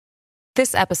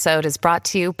This episode is brought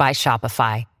to you by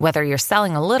Shopify. Whether you're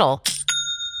selling a little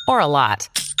or a lot,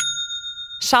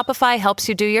 Shopify helps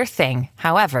you do your thing,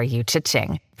 however you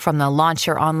cha-ching. From the launch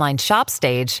your online shop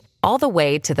stage, all the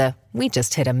way to the we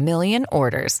just hit 1 million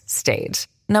orders stage.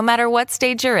 No matter what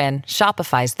stage you're in,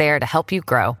 Shopify's there to help you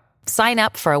grow. Sign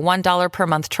up for a $1 per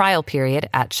month trial period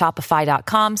at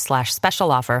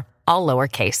shopify.com/special offer, all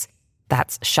lowercase.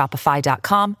 That's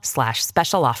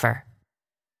shopify.com/special offer.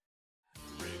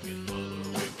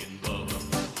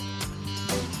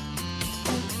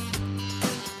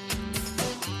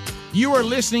 You are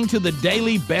listening to the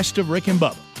daily Best of Rick and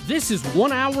Bubba. This is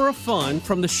 1 hour of fun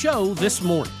from the show this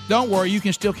morning. Don't worry, you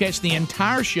can still catch the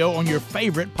entire show on your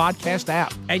favorite podcast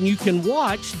app. And you can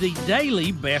watch the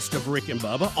daily Best of Rick and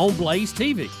Bubba on Blaze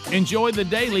TV. Enjoy the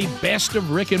daily Best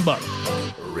of Rick and Bubba.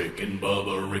 Rick and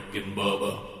Bubba, Rick and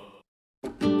Bubba.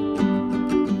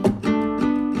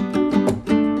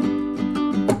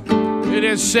 It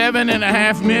is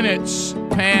 7.5 minutes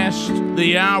past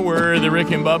the hour of the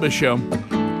Rick and Bubba show.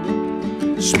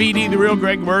 Speedy, the real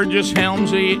Greg Burgess,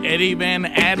 Helmsy, Eddie Van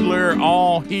Adler,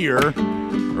 all here,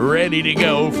 ready to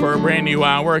go for a brand new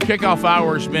hour. Kickoff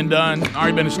hour has been done,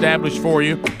 already been established for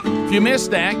you. If you missed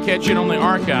that, catch it on the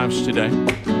archives today.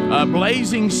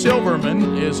 Blazing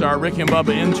Silverman is our Rick and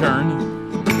Bubba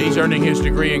intern. He's earning his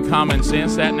degree in common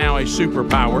sense, that now a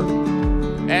superpower.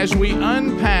 As we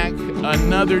unpack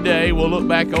another day, we'll look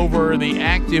back over the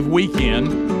active weekend,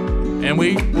 and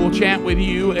we will chat with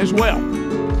you as well.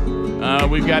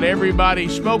 We've got everybody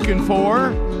spoken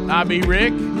for. I be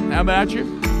Rick. How about you?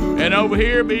 And over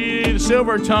here be the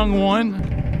silver-tongued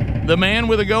one, the man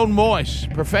with a golden voice,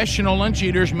 professional lunch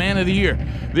eaters, man of the year,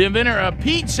 the inventor of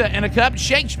pizza and a cup,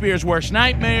 Shakespeare's worst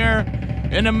nightmare,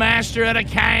 and the master of the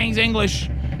King's English.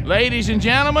 Ladies and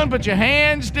gentlemen, put your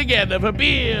hands together for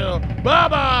Bill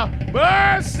Bubba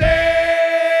Bussey!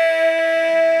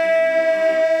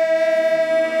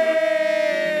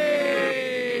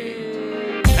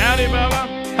 Howdy, Bubba.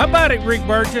 How about it, Rick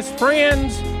Burgess?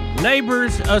 Friends,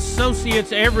 neighbors,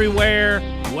 associates everywhere,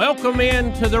 welcome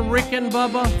into the Rick and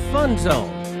Bubba Fun Zone.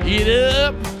 Eat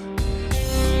up.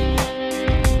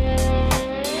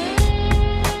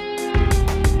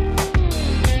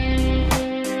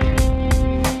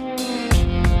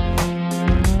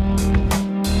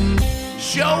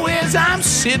 Show as I'm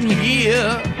sitting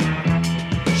here.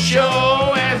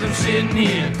 Show as I'm sitting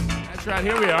here. That's right,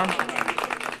 here we are.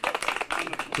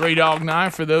 Three Dog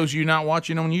Night for those of you not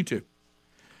watching on YouTube.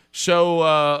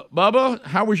 So, Bubba,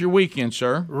 how was your weekend,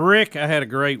 sir? Rick, I had a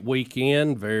great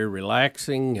weekend, very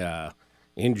relaxing.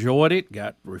 Enjoyed it,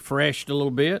 got refreshed a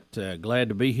little bit. Glad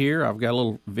to be here. I've got a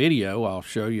little video I'll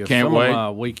show you of some of my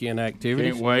weekend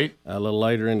activities. Can't wait. A little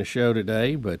later in the show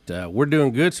today, but we're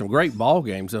doing good. Some great ball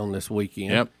games on this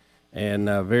weekend. Yep. And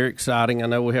very exciting. I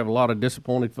know we have a lot of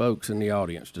disappointed folks in the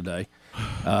audience today.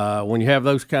 When you have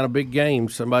those kind of big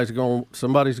games, somebody's going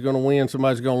to win,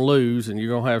 somebody's going to lose, and you're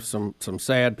going to have some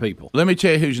sad people. Let me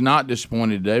tell you who's not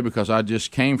disappointed today, because I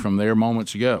just came from there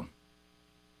moments ago.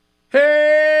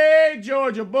 Hey,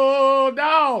 Georgia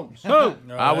Bulldogs! Who?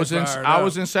 No, I was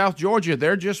in South Georgia.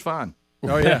 They're just fine.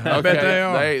 Oh yeah, I bet they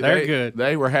are. They're good.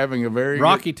 They were having a very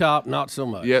Rocky Top, not so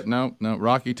much. Yeah, no,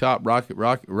 Rocky Top,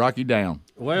 Rocky down.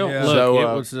 Well, Yeah. look, So it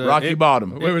was Rocky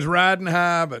Bottom. It was riding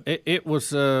high, but It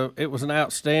was an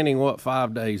outstanding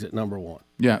 5 days at number one.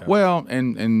 Yeah, well,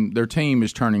 and their team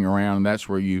is turning around, and that's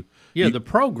where you. The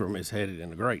program is headed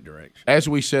in a great direction. As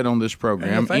we said on this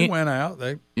program, and if they went out,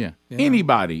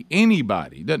 anybody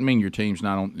doesn't mean your team's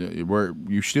not on where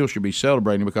you still should be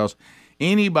celebrating, because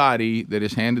anybody that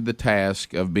is handed the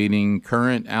task of beating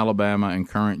current Alabama and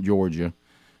current Georgia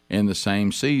in the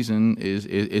same season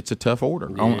it's a tough order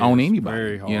on anybody.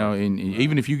 Very hard. And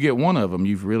even if you get one of them,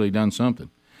 you've really done something.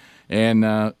 And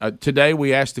today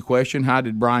we asked the question: how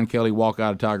did Brian Kelly walk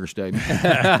out of Tiger Stadium?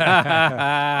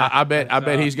 I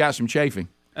bet he's got some chafing.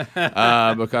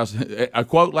 Because a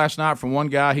quote last night from one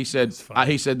guy, he said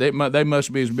they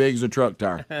must be as big as a truck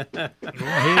tire. he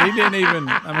didn't even.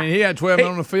 I mean, he had 12 men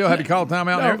on the field, had to call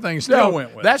timeout, and everything still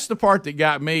went well. That's the part that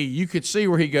got me. You could see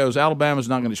where he goes, Alabama's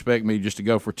not going to expect me just to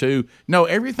go for two. No,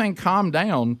 everything calmed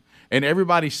down, and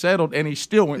everybody settled, and he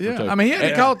still went for two. I mean, he had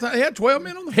to call. He had 12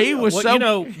 men on the field.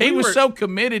 He was so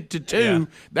committed to two. Yeah.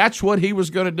 That's what he was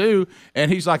going to do, and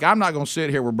he's like, I'm not going to sit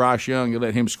here with Bryce Young and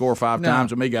let him score five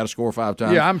times, and me got to score 5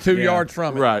 times. Yeah, I'm 2 yards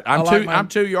from it. Right, I'm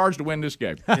 2 yards to win this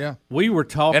game. Yeah, we were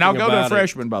talking, and I'll go about to a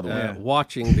freshman, by the way,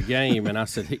 watching the game, and I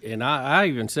said, I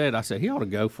even said, he ought to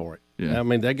go for it. Yeah. I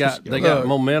mean, they got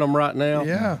momentum right now.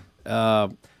 Yeah.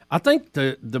 I think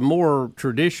the more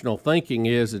traditional thinking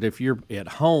is that if you're at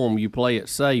home, you play it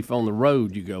safe. On the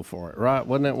road, you go for it, right?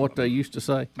 Wasn't that what they used to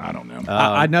say? I don't know.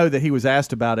 I know that he was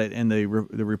asked about it, and the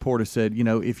reporter said,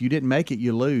 if you didn't make it,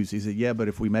 you lose. He said, yeah, but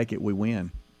if we make it, we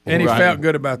win. And he felt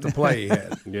good about the play he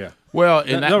had. Yeah. Well,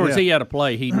 in other words, he had a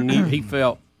play. He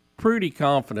felt pretty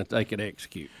confident they could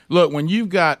execute. Look, when you've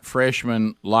got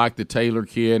freshmen like the Taylor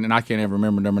kid, and I can't ever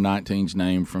remember number 19's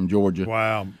name from Georgia.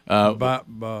 Wow. Brock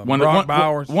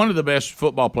Bowers. One of the best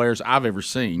football players I've ever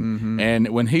seen. Mm-hmm. And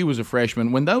when he was a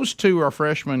freshman, when those two are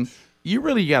freshmen, you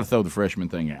really got to throw the freshman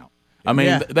thing out. I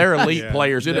mean, they're elite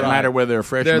players. It doesn't matter whether they're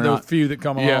freshmen or not. They're the few that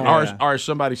come along. Yeah, or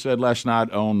somebody said last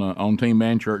night on Team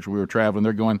Man Church, we were traveling,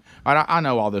 they're going, I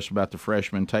know all this about the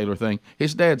freshman Taylor thing.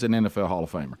 His dad's an NFL Hall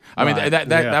of Famer. I mean,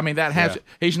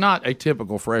 he's not a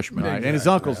typical freshman. Right. And his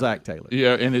uncle, Zach Taylor.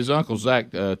 Yeah, and his uncle, Zach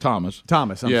Thomas.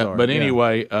 I'm sorry. But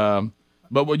anyway,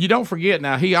 but what you don't forget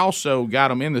now, he also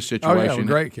got him in the situation. Oh, yeah,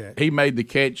 great catch. He made the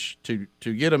catch to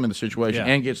get him in the situation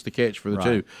and gets the catch for the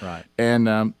two. Right.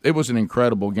 And it was an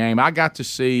incredible game. I got to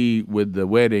see with the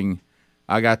wedding,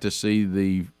 a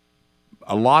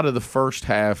lot of the first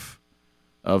half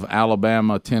of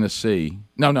Alabama, Tennessee.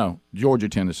 No, Georgia,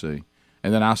 Tennessee.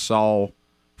 And then I saw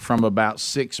from about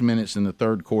 6 minutes in the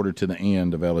third quarter to the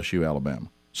end of LSU, Alabama.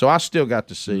 So I still got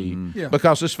to see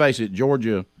because let's face it,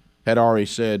 Georgia had already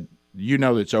said,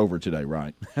 it's over today,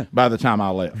 right? By the time I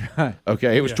left,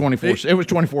 okay, it was 24. It was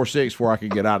 24-6 before I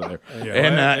could get out of there,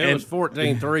 it was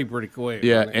 14-3 pretty quick.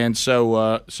 Yeah, and so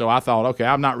I thought, okay,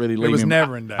 I'm not really leaving. It was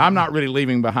never in doubt. I'm not really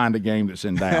leaving behind a game that's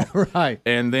in doubt, right?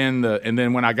 And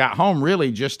then when I got home,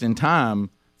 really just in time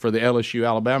for the LSU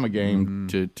Alabama game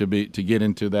to get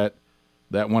into that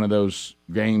one of those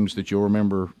games that you'll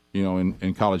remember.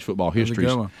 In college football history.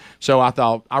 So I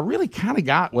thought I really kind of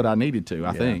got what I needed to.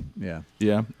 I think. Yeah.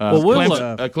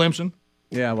 Clemson.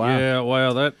 Yeah. Wow. Yeah.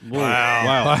 Well,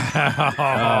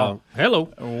 wow.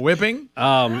 Hello. Whipping.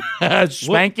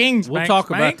 Spanking. We'll talk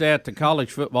about that. The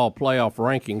college football playoff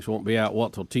rankings won't be out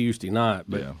till Tuesday night,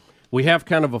 but we have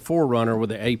kind of a forerunner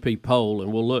with the AP poll,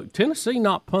 and we'll look. Tennessee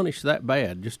not punished that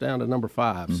bad, just down to number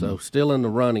 5, so still in the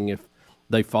running if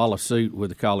they follow suit with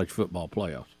the college football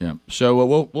playoffs. Yeah.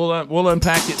 So we'll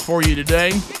unpack it for you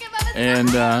today and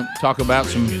talk about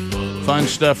some fun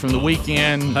stuff from the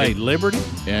weekend. Hey, Liberty.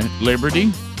 And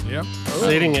Liberty. Yep.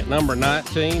 Sitting at number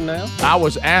 19 now. I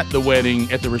was at the wedding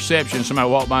at the reception. Somebody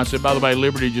walked by and said, by the way,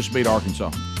 Liberty just beat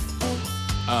Arkansas.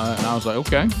 And I was like,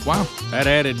 okay, wow. That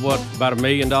added, about $1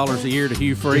 million a year to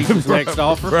Hugh Freeze's next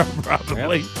offer?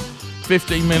 Probably. Yep.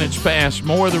 15 minutes past.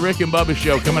 More of the Rick and Bubba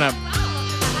Show coming up.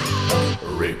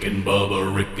 Rick and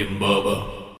Bubba, Rick and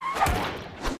Bubba.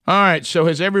 All right, so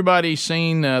has everybody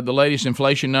seen the latest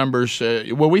inflation numbers?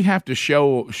 We have to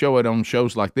show it on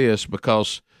shows like this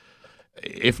because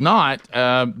if not,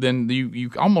 then you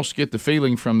almost get the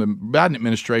feeling from the Biden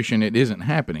administration it isn't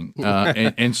happening.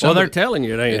 And well, they're telling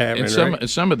you it ain't happening. And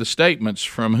some of the statements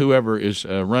from whoever is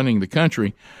running the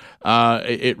country,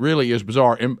 it really is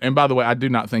bizarre. And by the way, I do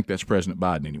not think that's President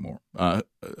Biden anymore. I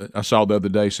saw the other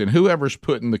day saying whoever's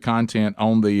putting the content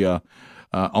on the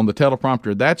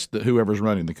teleprompter, that's whoever's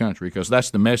running the country because that's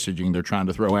the messaging they're trying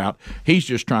to throw out. He's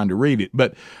just trying to read it.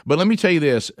 But let me tell you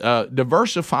this: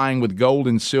 diversifying with gold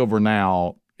and silver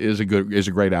now is a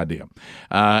great idea.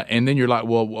 And then you're like,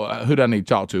 well, who do I need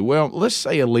to talk to? Well, let's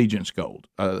say Allegiance Gold,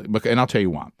 and I'll tell you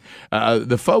why.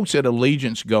 The folks at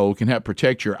Allegiance Gold can help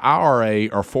protect your IRA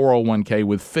or 401k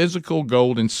with physical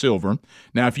gold and silver.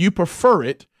 Now, if you prefer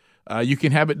it, you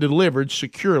can have it delivered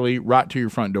securely right to your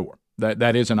front door.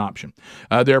 That is an option.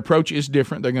 Their approach is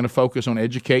different. They're going to focus on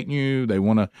educating you. They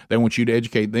want you to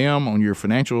educate them on your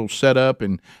financial setup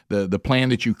and the plan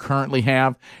that you currently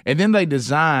have. And then they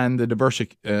design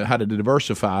how to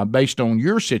diversify based on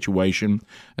your situation,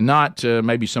 not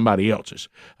maybe somebody else's.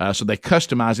 So they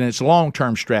customize, and it's a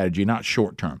long-term strategy, not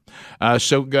short-term.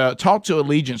 So talk to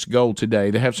Allegiance Gold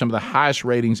today. They have some of the highest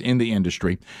ratings in the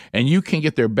industry, and you can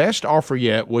get their best offer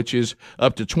yet, which is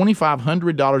up to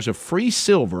 $2,500 of free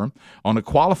silver on a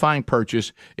qualifying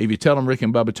purchase if you tell them Rick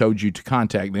and Bubba told you to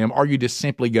contact them, or you just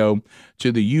simply go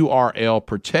to the URL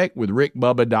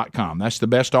protectwithrickbubba.com. That's the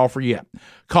best offer yet.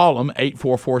 Call them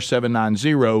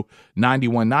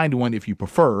 844-790-9191 if you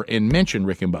prefer, and mention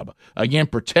Rick and Bubba. Again,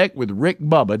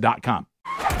 protectwithrickbubba.com.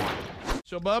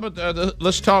 So, Bubba,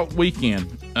 let's talk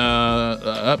weekend.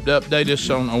 Update us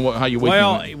on how your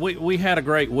weekend went. Well, we had a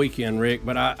great weekend, Rick,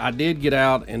 but I did get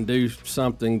out and do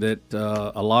something that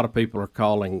a lot of people are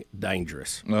calling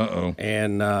dangerous. Uh-oh.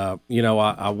 And, I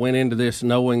went into this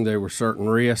knowing there were certain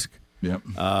risks. Yep.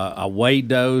 I weighed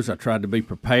those. I tried to be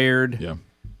prepared. Yeah.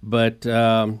 but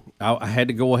I had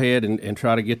to go ahead and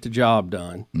try to get the job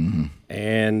done. Mm-hmm.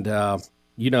 And,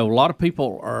 you know, a lot of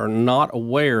people are not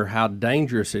aware how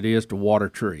dangerous it is to water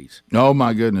trees. Oh,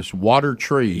 my goodness. Water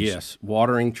trees. Yes,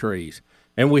 watering trees.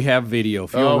 And we have video.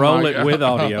 If you'll roll it with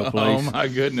audio, please. Oh, my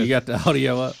goodness. You got the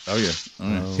audio up? Oh,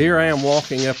 yeah. Here I am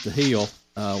walking up the hill.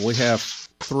 We have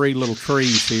 3 little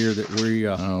trees here that we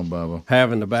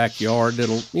have in the backyard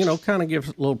that'll, you know, kind of give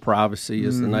us a little privacy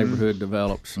as the neighborhood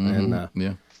develops. And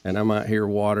I'm out here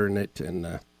watering it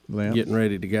and getting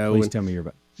ready to go. Please tell me you're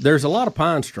about. There's a lot of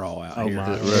pine straw out here.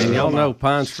 And y'all know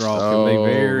pine straw can be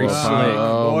very slick.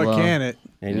 Boy, can it.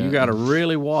 And you got to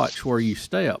really watch where you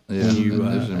step when you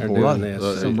are doing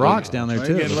this. Some rocks down there,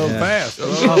 too. Getting a little fast.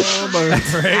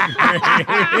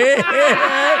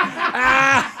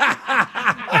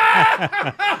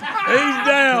 He's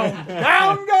down.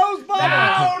 Down goes Bubba.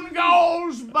 Down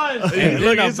goes Buzz.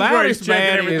 Look, This is where he's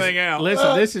checking everything out.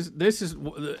 Listen, this is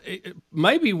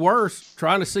maybe worse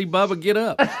trying to see Bubba get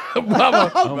up.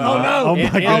 Bubba. Oh no! In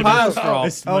pine straw.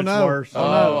 It's much worse.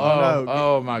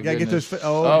 Oh, my Gotta goodness. get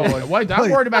those. Wait, I'm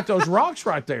worried about those rocks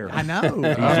right there. I know.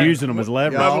 He's using them as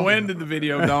leverage. Bubba, when did the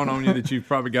video dawn on you that you've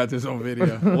probably got this on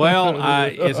video? Well,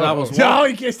 as I was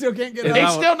Still can't get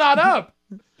He's still not up.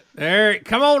 there,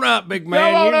 come on up, big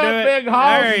man. Come on you can up, do it. big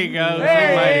hoss. There you go. Hey.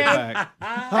 He made it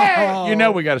back. You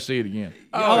know we got to see it again.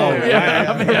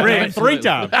 Rick, 3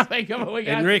 times. I think we got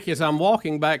And Rick, as I'm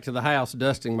walking back to the house,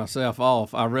 dusting myself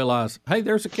off, I realize, hey,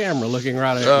 there's a camera looking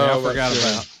right at me. I forgot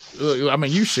about. I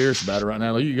mean, you serious about it right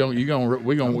now? We're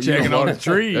gonna checking on the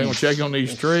trees. They're gonna check on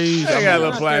these trees. I got a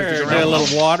little plastic Got a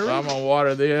little water. I'm gonna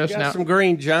water this. Got Now, some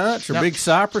green giants or big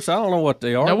cypress. I don't know what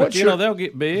they are, Now, but what's you know your- they'll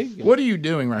get big. what are you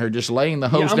doing right here? Just laying the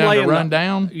hose I'm down laying to run the-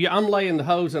 down? Yeah, I'm laying the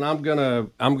hose, and I'm gonna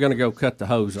go cut the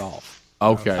hose off.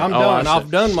 Okay. I'm Oh, I done. see.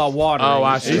 I've done my watering. Oh,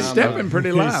 I see. He's stepping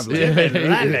pretty lively.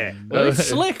 Well, it's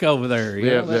slick over there. You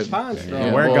know, that pine straw.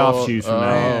 Yeah, Wear golf shoes from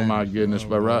now. Oh my goodness!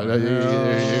 But right,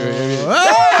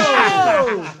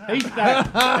 He's down.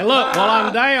 And look, while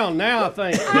I'm down now, I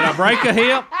think, did I break a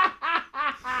hip?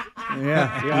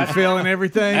 Yeah. You feeling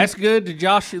everything? That's good to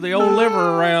josh the old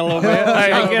liver around a little bit.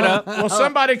 Hey, get up. will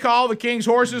somebody call the king's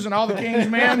horses and all the king's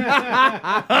men?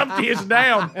 Humpty is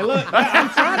down. Hey, look,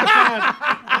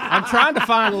 I'm trying to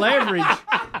find leverage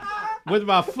with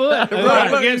my foot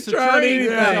against the tree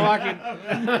so I can.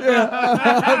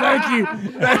 Thank you.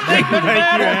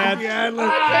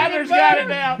 Adler's got it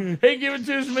now. He can give it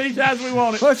to us as many times as we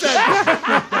want it. What's that?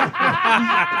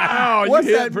 What's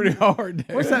that? Pretty hard.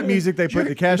 What's that music they put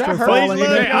the Castro Please falling look.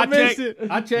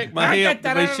 in? I checked my hip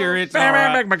to be sure it's all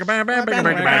right.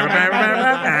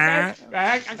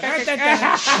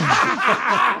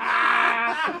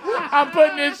 I'm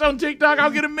putting this on TikTok.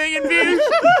 I'll get 1 million views.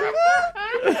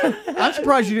 I'm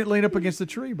surprised you didn't lean up against the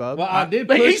tree, Bub. Well, I did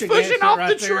But push he's pushing against it off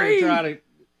right the there tree. to try to-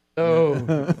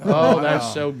 Oh,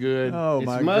 that's so good. Oh, It's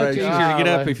my much easier gracious. to get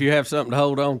up if you have something to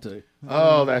hold on to.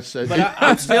 Oh, that's so But good.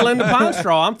 I'm still in the pine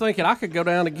straw. I'm thinking I could go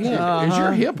down again. Is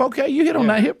your hip okay? You hit on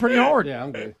that hip pretty hard. Yeah,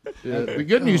 I'm good. The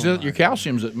good news is your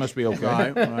calcium's it must be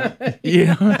okay. Right.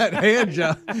 Yeah. That head,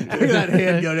 John. Look at that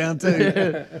head go down,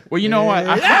 too. Well, you know what?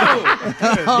 Did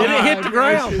it hit the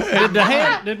ground?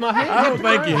 Did my head I hit don't the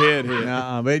think ground? you hit it.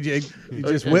 But it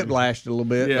just whiplashed a little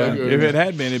bit. Yeah, if it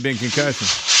had been, it'd been concussion.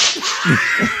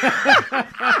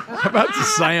 How about the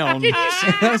sound?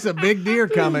 That's a big deer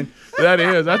coming. That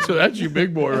is. That's you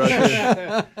big boy right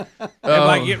there.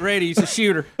 Everybody get ready. He's a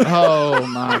shooter. Oh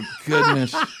my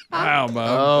goodness. Wow, Bob.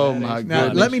 Oh my Now,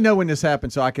 goodness. let me know when this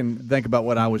happened so I can think about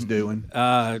what I was doing.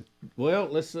 Well,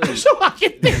 let's see. So I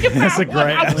can think about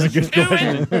That's a good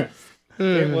question.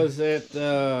 It was at,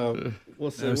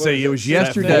 let's see. See, it was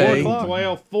yesterday.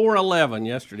 4:11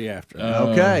 yesterday afternoon.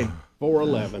 Okay.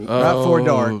 4:11. Right before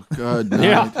dark. God, no.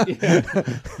 Yeah.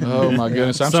 Oh my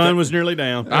goodness. Sun was nearly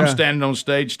down. I'm standing on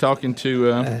stage talking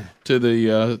to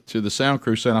the sound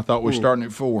crew, saying I thought we were starting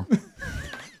at 4.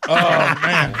 Oh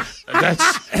man,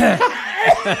 that's.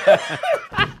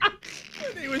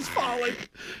 He was falling.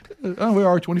 Oh, we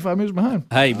are 25 minutes behind.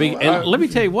 Hey, and let me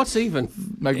tell you what's even.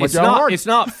 Make my It's job hard. it's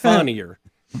not funnier.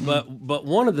 But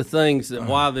one of the things that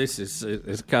why this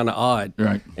is kind of odd,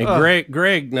 Right. And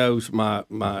Greg knows my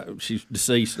she's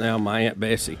deceased now, my Aunt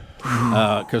Bessie,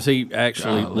 because he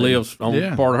actually lives on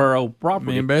Yeah. part of her old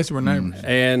property. Me and Bessie were neighbors.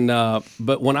 And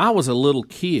but when I was a little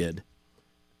kid,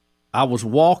 I was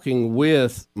walking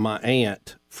with my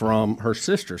aunt from her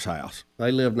sister's house.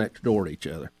 They lived next door to each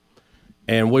other,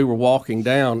 and we were walking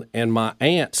down, and my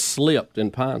aunt slipped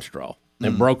in pine straw.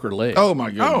 and broke her leg. Oh my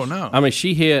goodness! Oh no! I mean,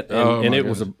 she hit, and it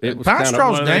was Pine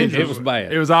straw's dangerous. It was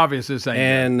bad. It was obvious this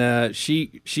ain't. And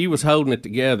she was holding it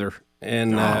together,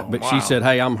 and but she said,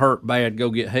 "Hey, I'm hurt bad. Go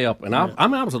get help." And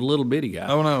I was a little bitty guy.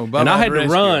 Oh no! And I had to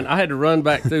run. I had to run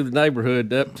back through the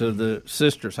neighborhood up to the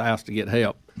sister's house to get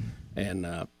help.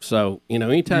 And so,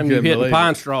 anytime you hit the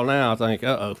pine straw now, I think,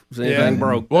 is anything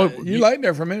broke? Well, you laid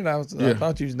there for a minute. I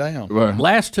thought you was down. Right.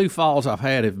 Last two falls I've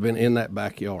had have been in that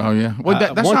backyard. Oh yeah. Well,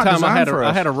 that's one not time designed for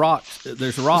us. I had a rock.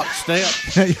 There's a rock step.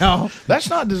 That's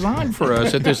not designed for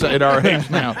us at our age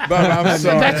now. But I'm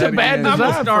sorry. That's a bad I'm design.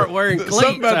 gonna start wearing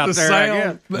cleats out there. I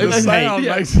guess. The sound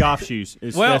makes Golf shoes.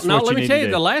 Well, no. Let me tell you.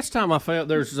 The last time I felt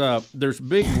there's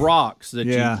big rocks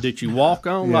that you walk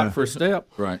on like for a step.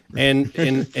 Right. And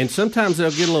sometimes they'll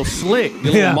get a little slick,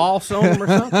 get a little moss on them or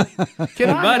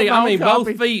something.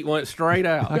 Both feet went straight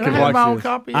out. Can I have my own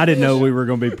copy? I didn't know we were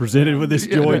going to be presented with this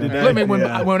joy today. Let me, when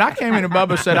I came in and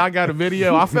Bubba said I got a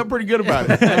video, I felt pretty good about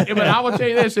it. But I will tell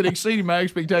you this, it exceeded my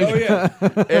expectations.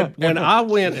 Oh, yeah. When I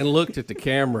went and looked at the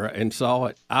camera and saw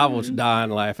it, I was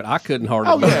dying laughing. I couldn't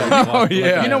hardly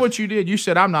You know what you did? You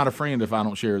said, I'm not a friend if I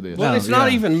don't share this. Well, it's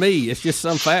not even me. It's just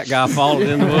some fat guy falling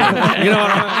in the woods. You know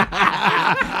what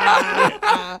I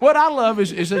mean? What I love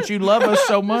is that you love us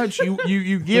so much,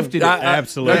 you gifted it.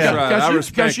 Absolutely. That's right. I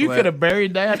respect Because you that. could have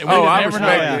buried that. And I never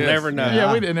respect know. it. Never know.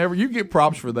 Yeah, we didn't ever. You get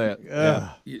props for that.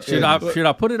 Should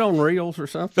I put it on reels or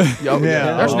something?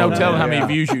 There's no telling how many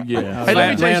views you get. Hey,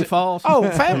 let me Fat tell you Man Falls. Oh,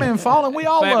 Fat Man Falling. We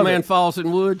all Fat love Man it. Falls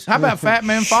in Woods. How about Fat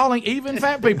Man Falling? Even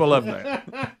fat people love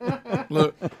that.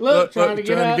 Look, trying to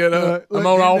get up. I'm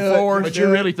on all fours. But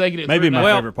you're really thinking it. Maybe through my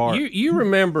now. favorite part. You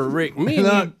remember, Rick, me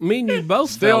and you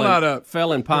both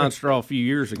fell in pine straw a few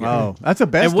years ago. Oh, that's the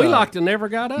best. And we of. like to never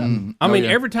got up. I mean,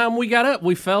 every time we got up,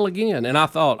 we fell again. And I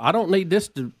thought, I don't need this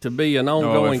to be an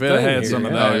ongoing if it thing. had here. some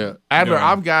of Oh that. yeah, Adler.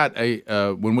 I've got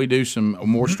a when we do some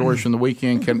more stories from the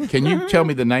weekend. Can you tell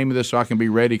me the name of this so I can be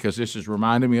ready? Because this is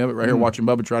reminding me of it right here. Watching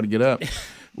Bubba try to get up.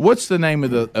 What's the name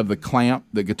of the clamp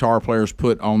that guitar players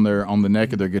put on the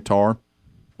neck of their guitar?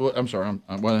 Well, I'm sorry.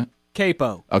 What?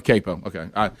 Capo. A capo. Okay,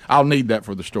 I'll need that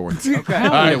for the story. Okay.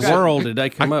 How in the world did they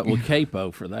come up with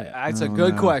capo for that? That's a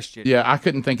good question. Yeah, I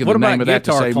couldn't think of What the name about of that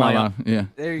to guitar save my life. clamp? Yeah.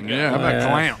 There you go. Yeah, how about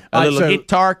clamp? A little so-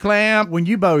 guitar clamp. When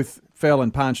you both fell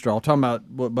in pine straw, talking about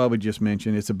what Bubba just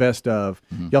mentioned, it's the best of.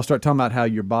 Y'all start talking about how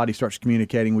your body starts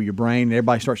communicating with your brain, and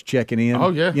everybody starts checking in. Oh,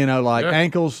 yeah. Like Yeah.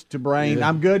 ankles to brain.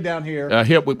 I'm good down here.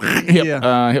 Hip. Hip.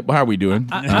 How are we doing?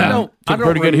 I Took a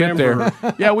pretty good hit there.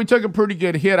 Yeah, we took a pretty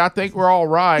good hit. I think we're all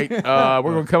right. We're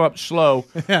going to come up slow.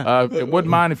 Wouldn't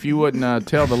mind if you wouldn't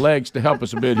tell the legs to help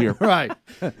us a bit here. Right.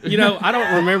 I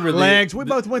don't remember Legs. We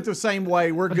both went the same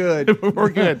way. We're good. We're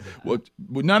good. Well,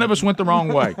 none of us went the wrong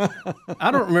way. I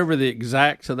don't remember the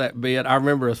exacts of that bit. I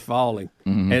remember us falling,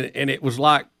 and it was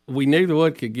like we knew the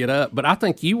wood could get up, but I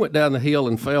think you went down the hill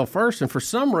and fell first, and for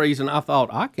some reason I thought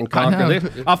I can conquer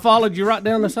this. I followed you right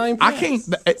down the same path. I can't.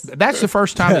 That's the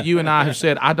first time that you and I have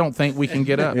said I don't think we can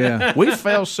get up. Yeah. We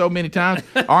fell so many times.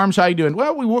 Arms, how you doing?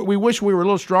 Well, we wish we were a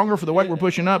little stronger for the weight we're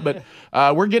pushing up, but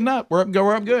we're getting up. We're up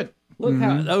good. Look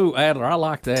how Adler, I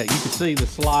like that. You can see the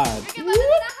slide.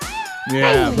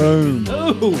 Yeah. Boom.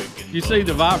 Ooh, you see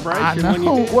the vibration I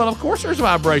know. when you Well, of course there's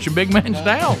vibration. Big man's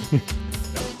down.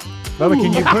 Bubba,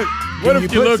 can you put? What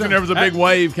if you looked and there was a big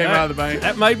wave came out of the bank?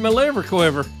 that made my liver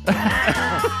quiver.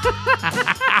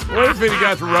 What if it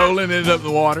got to rolling and ended up in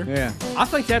the water? Yeah. I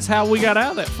think that's how we got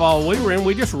out of that fall we were in.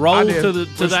 We just rolled did.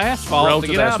 to the asphalt rolled to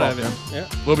to get the out asphalt, of it. Yeah.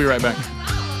 We'll be right back.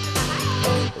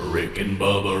 Rick and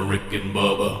Bubba, Rick and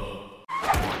Bubba.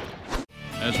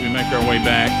 As we make our way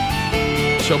back.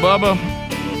 So, Bubba,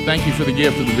 thank you for the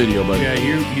gift of the video, buddy.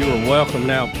 Yeah, you are welcome.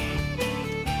 Now,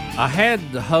 I had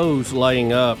the hose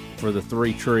laying up for the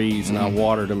 3 trees, and I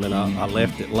watered them, and I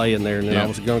left it laying there, and then I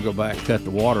was going to go back and cut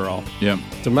the water off. Yeah.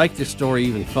 To make this story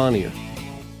even funnier,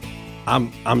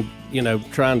 I'm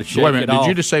trying to shake Wait a minute. it off. Did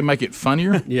you just say make it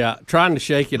funnier? Yeah, trying to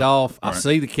shake it off. I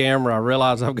see the camera. I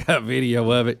realize I've got video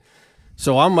of it.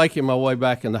 So I'm making my way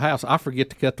back in the house. I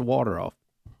forget to cut the water off.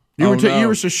 You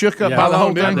were so shook up by the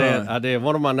whole thing? I did.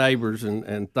 One of my neighbors,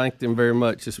 and thanked them very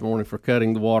much this morning for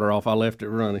cutting the water off. I left it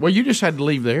running. Well, you just had to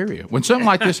leave the area. When something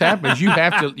like this happens, you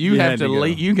have to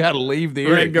leave. You got to leave the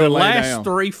area. The last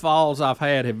 3 falls I've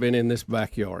had have been in this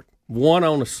backyard. One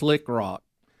on a slick rock.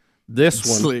 This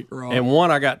one. Slick rock. And one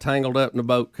I got tangled up in the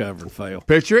boat cover and fell.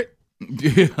 Picture it.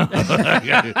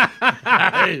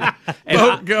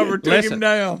 Boat cover took him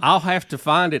down. I'll have to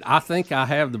find it. I think I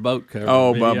have the boat cover.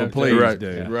 Oh, video, Bubba, too. please Right,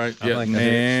 do. right. I Yeah. think I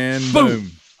did. And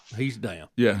boom. He's down.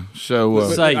 Yeah.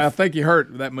 So Safe. I think he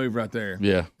hurt that move right there.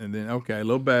 Yeah. And then a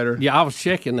little better. Yeah, I was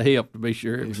checking the hip to be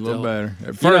sure it was a little still better.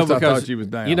 At first, I thought you was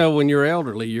down. You know, when you're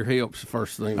elderly, your hip's the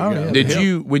first thing. To go. Did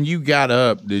you when you got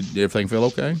up? Did everything feel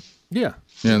okay? Yeah.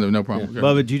 Yeah, no problem.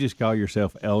 Bubba, did you just call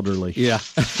yourself elderly? Yeah.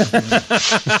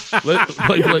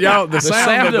 Y'all, the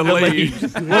sound of the leaves.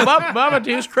 Well, Bubba,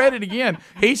 to his credit again,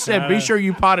 he said, "Be sure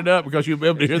you pot it up because you'll be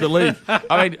able to hear the leaf."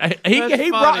 I mean,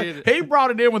 he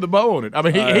brought it in with a bow on it. I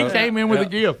mean, he came in with a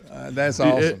gift. That's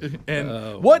awesome.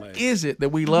 And what is it that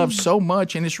we love so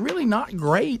much? And it's really not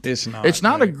great. It's not. It's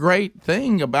not a great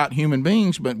thing about human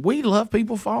beings, but we love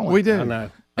people falling. We do.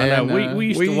 I know. We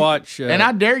used to watch, and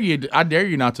I dare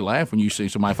you not to laugh when you see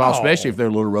somebody fall, especially if they're a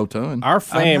little rotund. Our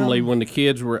family, when the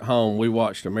kids were at home, we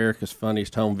watched America's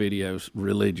Funniest Home Videos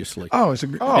religiously.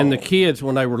 And the kids,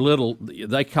 when they were little,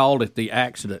 they called it the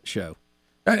accident show.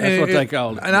 That's what they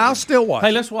called it. And I'll still watch.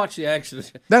 Hey, let's watch the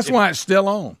accident. That's why it's still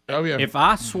on. Oh yeah. If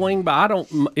I swing by,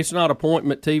 it's not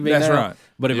appointment TV. That's now, right.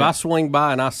 But if I swing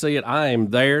by and I see it, I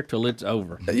am there till it's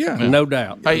over. Yeah. No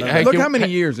doubt. Hey, look how many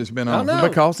years it's been on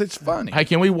because it's funny. Hey,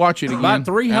 can we watch it again? About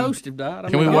 3 hosts have died.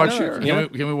 Can we watch it?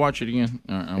 Can we watch it again?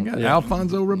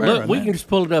 Alfonso Ribeiro. Look, we can just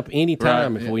pull it up any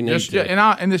time if we need to.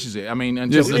 And this is it. I mean,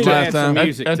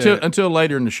 until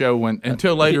later in the show.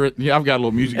 Until later, I've got a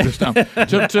little music this time.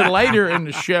 Until later in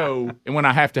the show, and when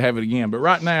I have to have it again. But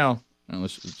right now,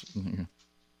 let's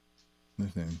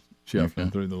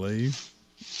shuffling through the leaves.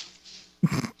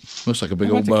 Looks like a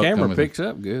big old the buck. camera picks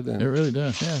up good. Then. It really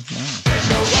does. Yeah.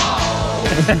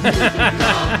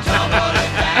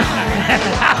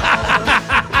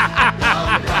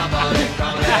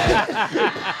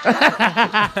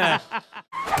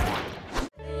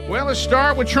 Well, let's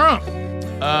start with Trump.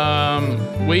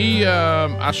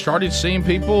 I started seeing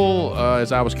people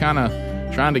as I was kind of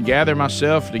trying to gather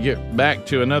myself to get back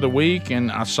to another week,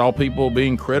 and I saw people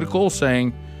being critical,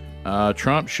 saying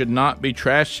Trump should not be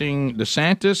trashing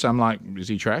DeSantis. I'm like, is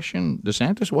he trashing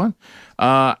DeSantis? What?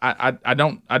 I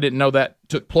didn't know that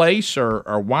took place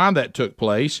or why that took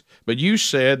place. But you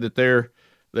said that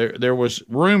there was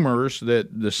rumors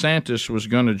that DeSantis was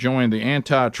going to join the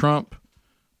anti-Trump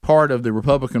part of the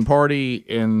Republican Party,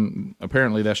 and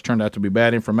apparently that's turned out to be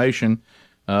bad information.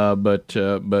 But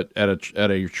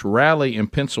at a rally in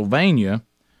Pennsylvania,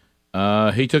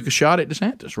 he took a shot at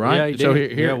DeSantis, right? Yeah, he did. So here,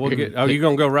 you're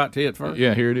going to go right to it first?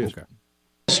 Yeah, here it is. Okay.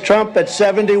 Trump at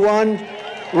 71,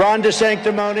 Ron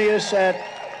DeSanctimonious at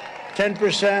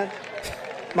 10%,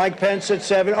 Mike Pence at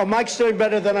 7. Oh, Mike's doing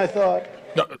better than I thought.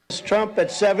 No. Trump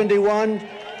at 71,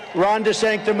 Ron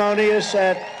DeSanctimonious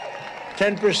at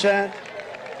 10%,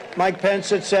 Mike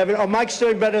Pence at 7. Oh, Mike's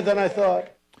doing better than I thought.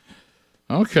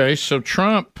 Okay, so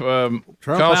Trump out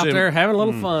there having a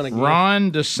little fun again.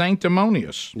 Ron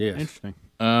DeSanctimonious. Yes. Interesting.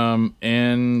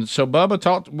 And so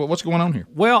Bubba, what's going on here?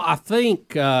 Well, I think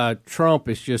Trump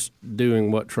is just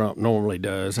doing what Trump normally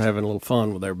does, having a little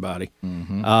fun with everybody.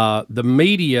 Mm-hmm. The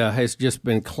media has just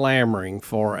been clamoring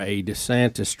for a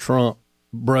DeSantis-Trump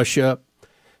brush-up,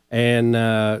 and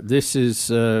this is,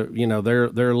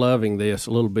 they're loving this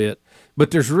a little bit.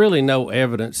 But there's really no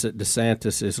evidence that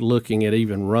DeSantis is looking at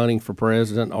even running for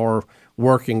president or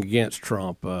working against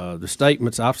Trump. The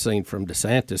statements I've seen from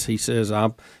DeSantis, he says, I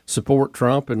support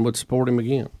Trump and would support him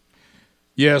again.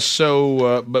 Yes,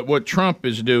 so, but what Trump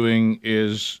is doing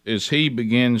is he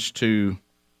begins to,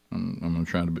 I'm going to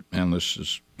try to handle this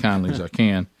as kindly as I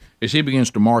can, is he begins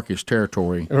to mark his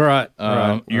territory. Right.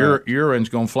 Urine's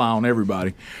going to fly on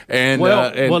everybody. And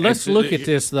let's look at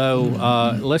this, though.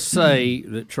 Let's say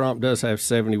that Trump does have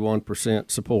 71%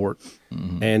 support,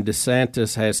 and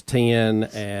DeSantis has 10,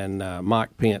 and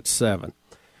Mike Pence 7.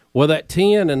 Well, that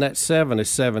 10 and that 7 is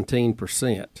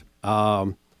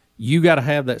 17%. You got to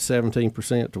have that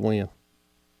 17% to win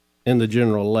in the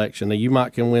general election. Now, you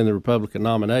might can win the Republican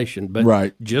nomination,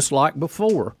 but just like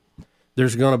before,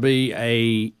 there's going to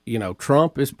be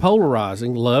Trump is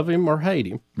polarizing, love him or hate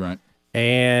him. Right.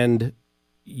 And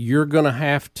you're going to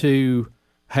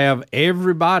have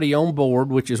everybody on board,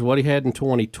 which is what he had in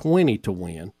 2020 to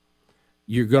win.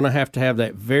 You're going to have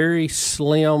that very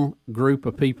slim group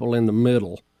of people in the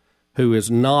middle who is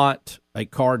not a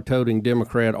card-toting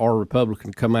Democrat or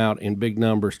Republican come out in big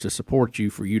numbers to support you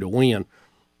for you to win.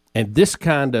 And this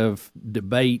kind of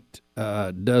debate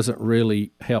doesn't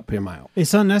really help him out.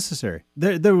 It's unnecessary.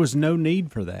 There was no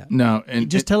need for that. No, and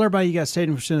just tell everybody you got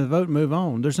 70% of the vote and move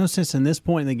on. There's no sense in this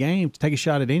point in the game to take a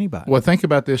shot at anybody. Well, think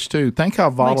about this too. Think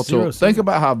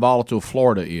about how volatile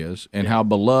Florida is, and how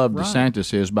beloved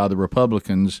DeSantis is by the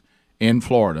Republicans in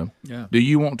Florida. Yeah. Do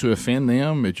you want to offend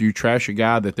them? That you trash a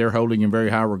guy that they're holding in very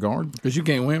high regard? Because you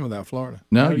can't win without Florida.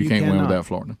 No, you can't win cannot. without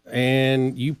Florida.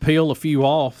 And you peel a few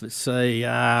off that say,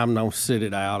 I'm gonna sit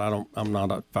it out. I'm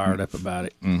not fired up about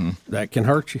it. Mm-hmm. That can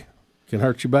hurt you. Can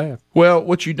hurt you bad. Well,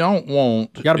 what you don't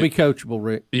want, You got to be coachable,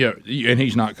 Rick. yeah, and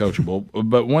he's not coachable.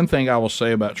 But one thing I will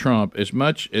say about Trump, as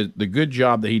much as the good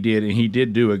job that he did, and he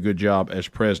did do a good job as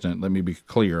president. Let me be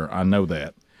clear. I know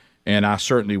that. And I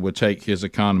certainly would take his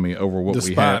economy over what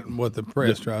we had. Despite what the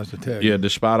press tries to tell you. Yeah,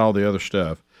 despite all the other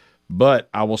stuff. But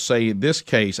I will say in this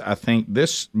case, I think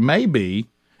this may be,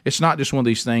 it's not just one of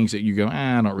these things that you go,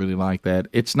 I don't really like that.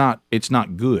 It's not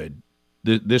good.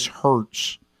 This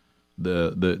hurts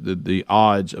the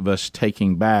odds of us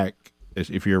taking back,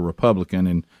 if you're a Republican,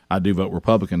 and I do vote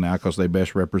Republican now because they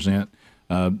best represent,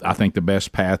 I think, the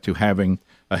best path to having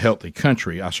a healthy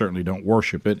country. I certainly don't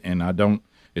worship it, and I don't,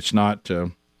 it's not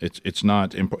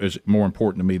it's more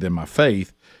important to me than my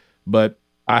faith, but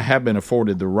I have been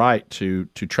afforded the right to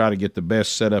try to get the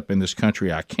best setup in this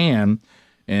country I can,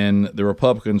 and the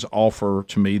Republicans offer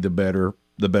to me the better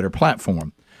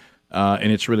platform,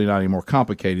 and it's really not any more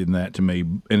complicated than that to me,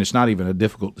 and it's not even a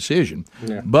difficult decision.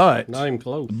 Yeah. But not even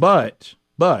close. But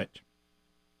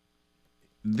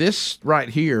this right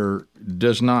here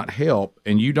does not help,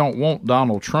 and you don't want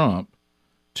Donald Trump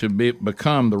to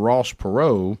become the Ross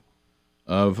Perot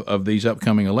of these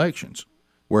upcoming elections,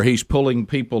 where he's pulling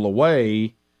people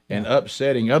away and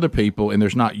upsetting other people, and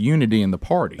there's not unity in the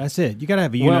party. That's it. You got to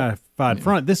have a unified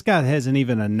front. This guy hasn't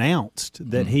even announced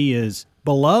that he is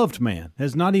beloved man.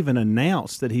 Has not even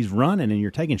announced that he's running, and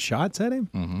you're taking shots at him.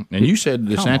 Mm-hmm. And you said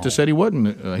DeSantis said he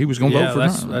wasn't. He was going to vote for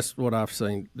Trump. That's what I've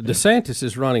seen. DeSantis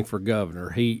is running for governor.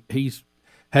 He's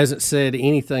hasn't said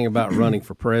anything about running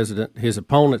for president. His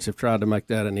opponents have tried to make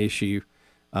that an issue.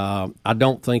 I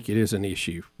don't think it is an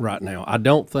issue right now. I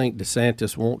don't think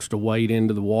DeSantis wants to wade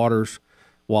into the waters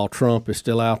while Trump is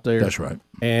still out there. That's right.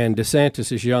 And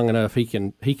DeSantis is young enough; he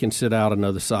can sit out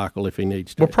another cycle if he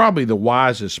needs to. Well, probably the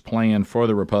wisest plan for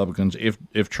the Republicans,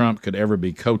 if Trump could ever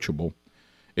be coachable,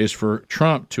 is for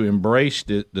Trump to embrace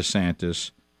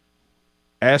DeSantis,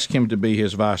 ask him to be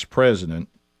his vice president,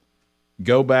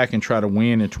 go back and try to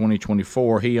win in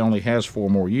 2024. He only has 4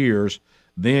 more years.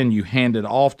 Then you hand it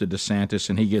off to DeSantis,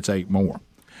 and he gets 8 more.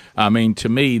 I mean, to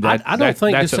me, I don't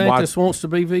think DeSantis wants to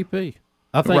be VP.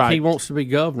 I think Right. he wants to be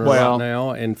governor right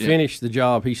now and finish the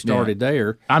job he started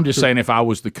there. I'm just saying, if I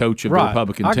was the coach of the Right.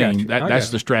 Republican I got team, you.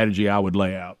 that's the strategy I would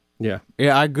lay out. Yeah.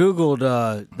 Yeah, I googled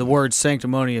the word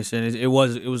sanctimonious, and it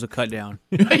was a cut down.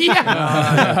 Hey,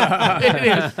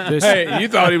 you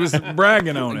thought he was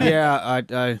bragging on it. Yeah,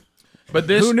 I But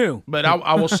this, who knew? But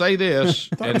I will say this,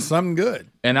 and something good.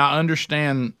 And I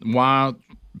understand why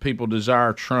people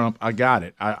desire Trump. I got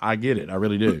it. I get it. I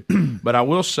really do. But I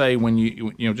will say, when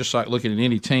you just like looking at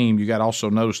any team, you got to also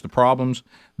notice the problems.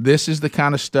 This is the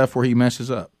kind of stuff where he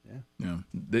messes up. Yeah.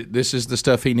 This is the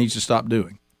stuff he needs to stop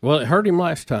doing. Well, it hurt him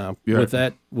last time with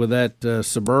that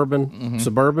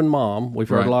suburban mom. We've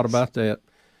heard a lot about that.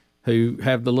 Who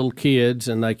have the little kids,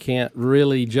 and they can't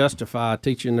really justify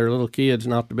teaching their little kids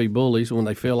not to be bullies when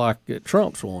they feel like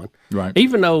Trump's won. Right.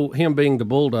 Even though him being the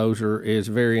bulldozer is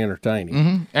very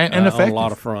entertaining and effective on a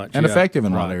lot of fronts. and Yeah. effective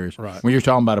in a lot of areas. Right. When you're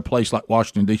talking about a place like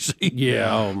Washington D.C.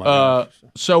 Yeah. Oh my gosh.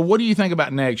 So what do you think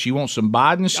about next? You want some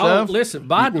Biden stuff? Oh, listen,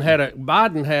 Biden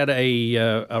had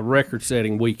a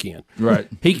record-setting weekend. Right.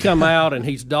 He come out and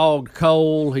he's dogged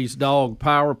coal, he's dogged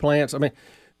power plants. I mean,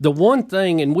 the one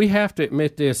thing, and we have to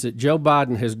admit this, that Joe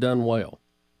Biden has done well,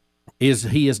 is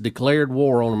he has declared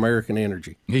war on American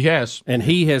energy. He has. And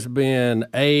he has been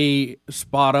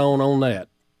spot on that.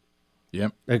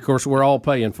 Yep. Of course, we're all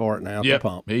paying for it now at the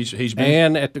pump. He's been,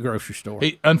 and at the grocery store.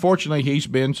 Unfortunately, he's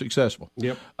been successful.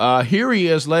 Yep. Here he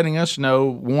is letting us know,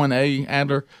 1A,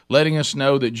 Adler, letting us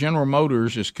know that General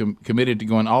Motors is committed to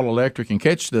going all electric, and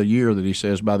catch the year that he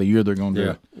says by the year they're going to do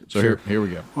it. So here we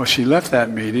go. Well, she left that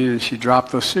meeting and she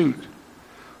dropped the suit.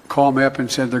 Called me up and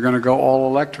said they're going to go all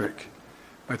electric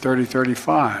by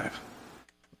 3035.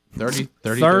 30,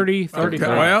 35.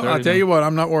 Well, I'll tell you what,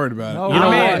 I'm not worried about it. You know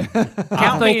what?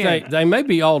 I think they may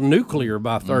be all nuclear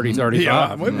by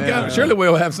 3035. Yeah, surely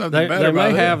we'll have something better. They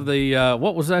may have the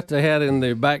what was that they had in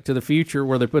the Back to the Future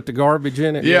where they put the garbage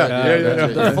in it?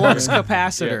 The flux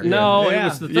capacitor. No, it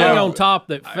was the thing on top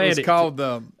that fed it. It's called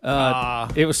the.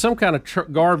 It was some kind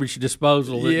of garbage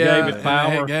disposal that gave it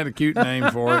power. It had a cute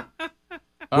name for it.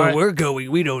 Where we're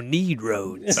going, we don't need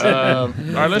roads. All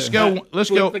right, let's go. Let's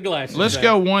go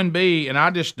 1B, and I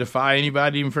just defy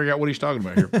anybody to even figure out what he's talking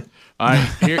about here. All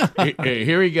right,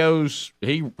 here he goes.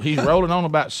 He's rolling on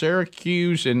about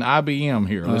Syracuse and IBM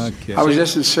here. I was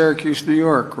just in Syracuse, New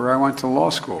York, where I went to law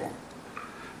school.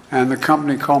 And the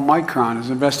company called Micron is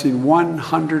investing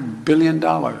 $100 billion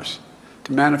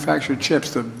to manufacture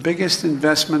chips, the biggest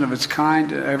investment of its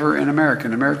kind ever in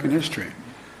American history.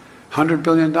 $100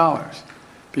 billion.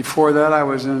 Before that, I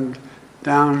was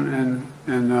down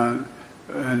in a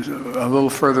little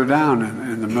further down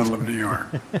in the middle of New York.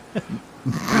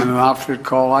 And an outfit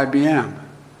called IBM.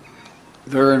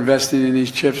 They're investing in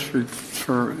these chips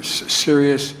for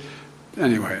serious.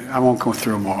 Anyway, I won't go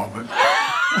through them all, but.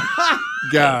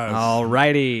 Guys. All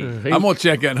righty. I'm going to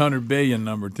check that 100 billion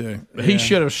number, too. He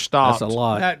should have stopped. That's a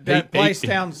lot. That place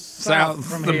down south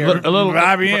from here. A little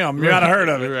IBM. You might have heard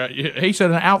of it. Right. He said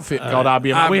an outfit called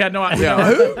IBM. We had no idea.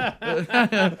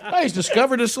 Who? He's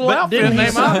discovered this little outfit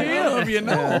named IBM. You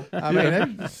know. I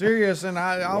mean, they're serious, and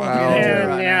I'll Wow. get into it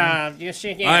right now.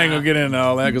 I ain't going to get into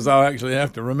all that because I'll actually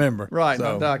have to remember. Right,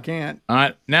 So. no, I can't. All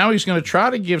right. Now he's going to try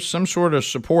to give some sort of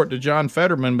support to John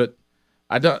Fetterman, but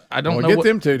I don't know. Get what,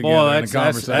 them two together in a That's,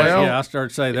 conversation. yeah, I started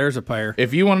to say there's a pair.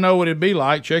 If you want to know what it'd be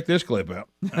like, check this clip out.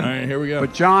 All right, here we go.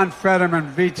 But John Fetterman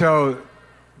vetoed,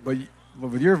 but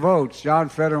with your votes, John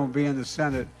Fetterman will be in the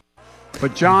Senate.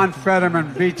 But John Fetterman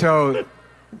vetoed,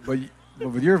 but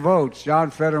with your votes, John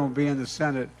Fetterman will be in the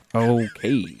Senate.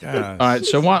 Okay. All right,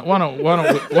 so why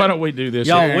don't we do this?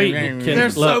 Y'all,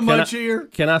 There's so much here.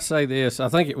 Can I say this? I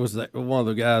think it was one of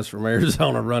the guys from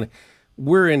Arizona running.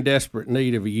 We're in desperate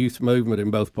need of a youth movement in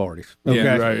both parties. Okay?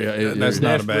 Yeah, right. Yeah, that's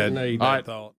not a bad need.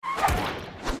 thought.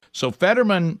 So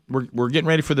Fetterman, we're getting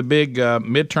ready for the big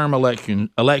midterm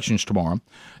elections tomorrow.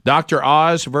 Dr.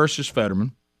 Oz versus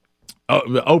Fetterman.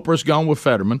 Oprah's gone with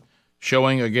Fetterman,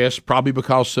 showing, I guess, probably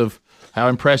because of how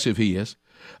impressive he is.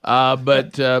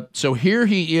 So here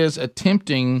he is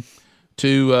attempting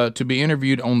to be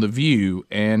interviewed on The View,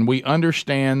 and we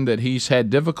understand that he's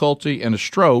had difficulty and a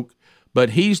stroke,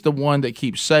 but he's the one that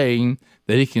keeps saying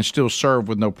that he can still serve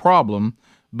with no problem.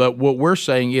 But what we're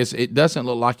saying is it doesn't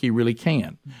look like he really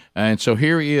can. And so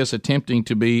here he is attempting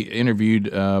to be interviewed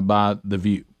by The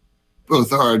View.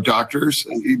 Both our doctors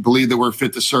believe that we're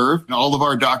fit to serve. And all of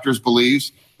our doctors believe,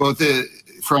 both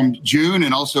from June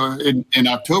and also in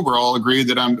October, all agree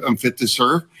that I'm fit to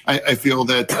serve. I feel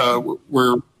that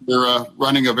we're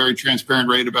running a very transparent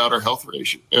rate about our health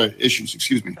issues.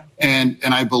 Excuse me, and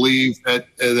I believe that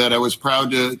I was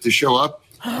proud to show up.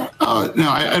 No,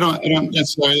 I don't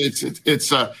necessarily.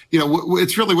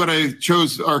 It's really what I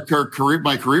chose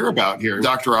my career about here.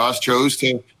 Dr. Oz chose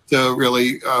to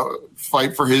really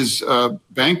fight for his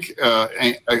bank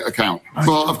account.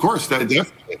 Well, of course, that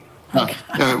definitely.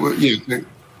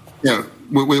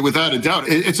 Without a doubt,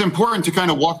 it's important to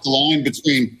kind of walk the line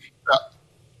between.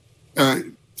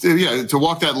 To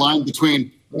walk that line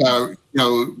between,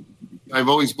 I've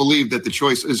always believed that the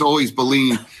choice is always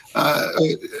between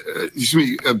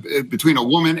a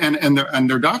woman and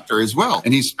their doctor as well.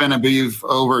 And he spent, I believe,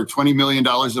 over $20 million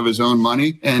of his own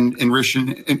money and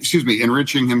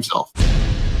enriching himself.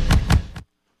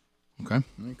 Okay.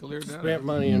 Spent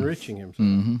money enriching himself.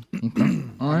 Mm-hmm. Okay.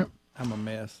 All right. I'm a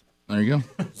mess. There you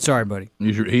go. Sorry, buddy.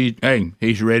 He's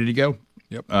ready to go.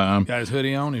 Yep. Got his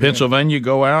hoodie on. Pennsylvania,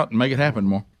 go out and make it happen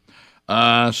more.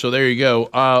 So there you go.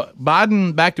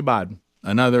 Biden, back to Biden.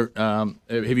 Another.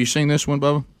 Have you seen this one,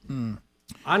 Bubba?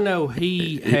 I know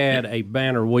he had a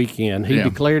banner weekend. He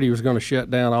declared he was going to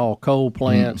shut down all coal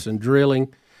plants and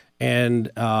drilling,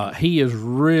 and he is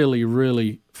really,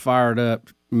 really fired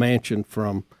up. Manchin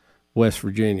from West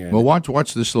Virginia. Well,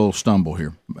 watch this little stumble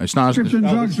here. It's not Prescription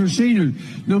drugs for seniors,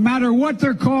 no matter what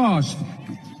their cost,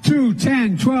 2,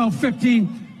 10, 12,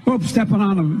 15. Oops, stepping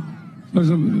on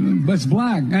them. That's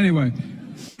black. Anyway,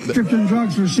 prescription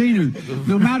drugs for seniors,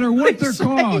 no matter what their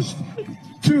cost,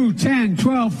 2, 10,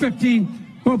 12,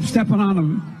 15. Oops, stepping on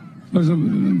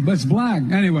them. That's black.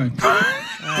 Anyway.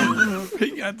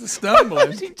 He got the stumble. What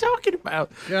is he talking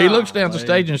about? He looks down the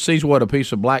stage and sees what, a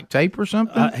piece of black tape or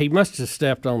something? He must have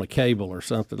stepped on a cable or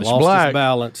something. It's lost black. his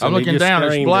balance. I'm looking down.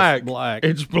 It's black.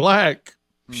 It's black.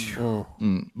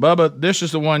 Bubba, this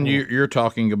is the one you're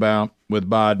talking about with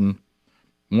Biden,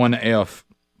 1F.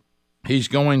 He's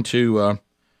going to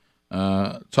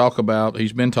talk about.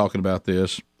 He's been talking about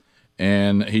this,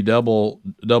 and he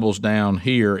doubles down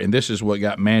here. And this is what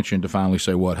got Manchin to finally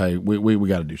say, "What? Hey, we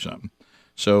got to do something."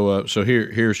 So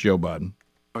here's Joe Biden.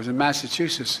 I was in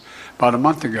Massachusetts about a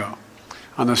month ago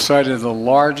on the site of the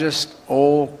largest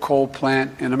old coal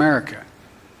plant in America.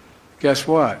 Guess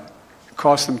what? It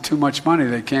costs them too much money.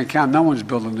 They can't count. No one's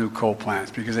building new coal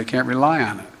plants because they can't rely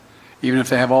on it, even if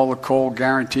they have all the coal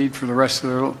guaranteed for the rest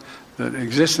of the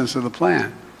existence of the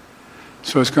plant.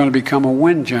 So it's going to become a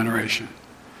wind generation.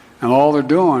 And all they're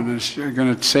doing is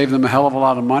going to save them a hell of a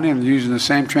lot of money and using the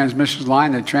same transmission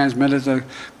line they transmitted the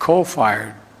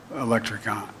coal-fired electric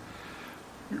on.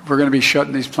 We're going to be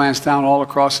shutting these plants down all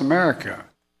across America.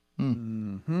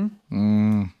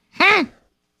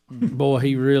 Boy,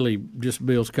 he really just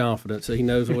builds confidence. He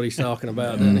knows what he's talking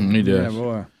about, doesn't he? He does. Yeah,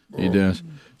 boy. He does.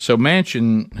 So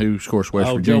Manchin, who's, of course,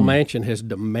 West Virginia. Joe Manchin has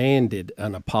demanded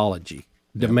an apology.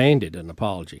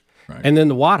 Right. And then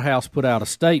the White House put out a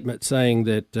statement saying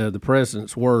that the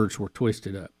president's words were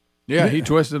twisted up. Yeah, he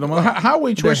twisted them up. How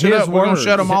we twist it up? We're going to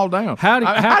shut them all down.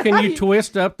 How can you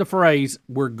twist up the phrase,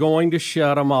 we're going to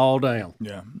shut them all down?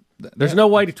 Yeah. There's no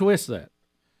way to twist that.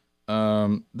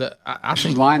 I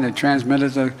think line that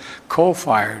transmitted the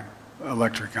coal-fired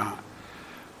electric on.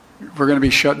 We're going to be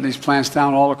shutting these plants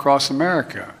down all across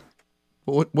America.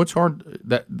 What's hard?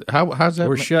 How's that?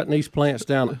 We're shutting these plants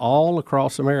down all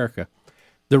across America.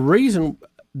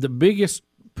 The biggest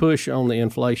push on the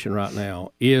inflation right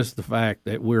now is the fact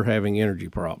that we're having energy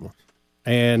problems.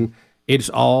 And it's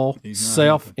all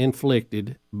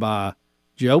self-inflicted by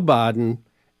Joe Biden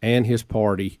and his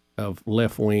party of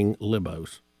left-wing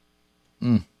libos.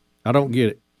 I don't get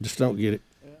it. Just don't get it.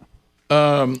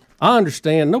 I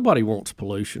understand nobody wants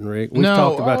pollution, Rick. We've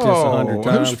talked about this 100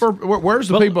 times. Where's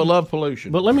the people that love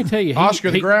pollution? But let me tell you, Oscar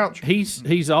the Grouch.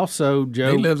 He's also,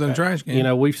 Joe. He lives in a trash can. You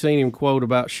know, we've seen him quote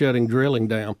about shutting drilling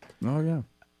down. Oh, yeah.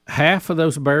 Half of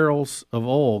those barrels of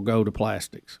oil go to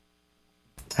plastics.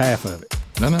 Half of it.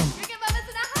 No.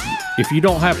 If you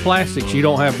don't have plastics, you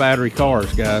don't have battery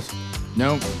cars, guys.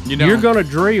 No, you don't. You're going to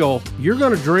drill, and you're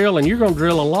going to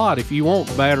drill a lot if you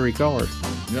want battery cars.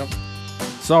 Yep.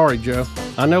 Sorry, Joe.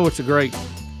 I know it's a great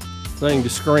thing to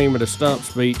scream at a stump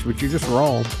speech, but you're just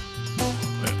wrong.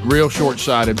 Real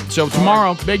short-sighted. So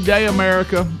tomorrow, big day,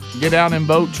 America. Get out and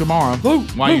vote tomorrow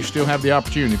while you still have the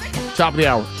opportunity. Top of the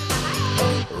hour.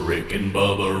 Rick and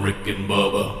Bubba, Rick and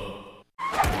Bubba.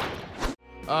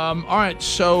 All right,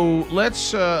 so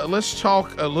let's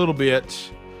talk a little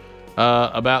bit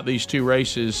about these two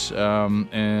races,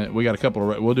 and we got a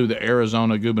couple of. We'll do the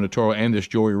Arizona gubernatorial and this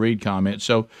Joy Reid comment.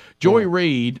 So Joy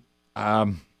Reid,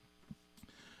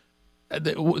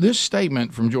 this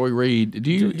statement from Joy Reid.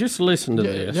 Do you just listen to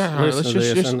this?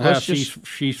 Yeah,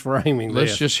 she's framing this.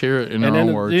 Let's just hear it in our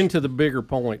own words. Into the bigger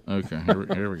point. Okay,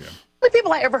 here we go. The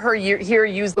people I ever hear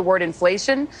use the word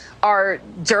inflation are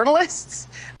journalists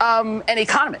and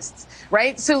economists,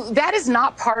 right? So that is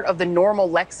not part of the normal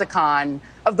lexicon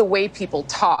of the way people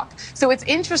talk. So it's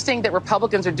interesting that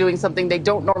Republicans are doing something they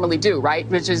don't normally do, right?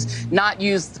 Which is not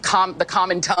use the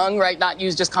common tongue, right? Not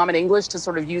use just common English to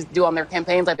sort of do on their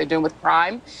campaigns like they're doing with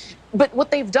crime. But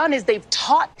what they've done is they've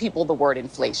taught people the word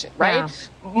inflation, right?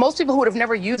 Yeah. Most people who would have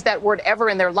never used that word ever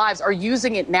in their lives are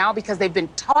using it now because they've been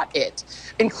taught it,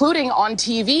 including on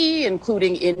TV,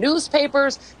 including in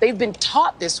newspapers. They've been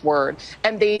taught this word,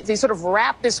 and they sort of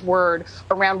wrap this word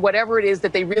around whatever it is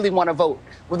that they really want to vote,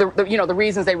 the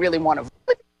reasons they really want to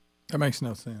vote. That makes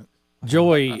no sense.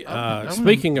 Joy,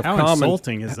 speaking of how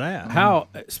insulting is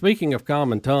that? Speaking of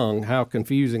common tongue, how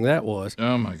confusing that was.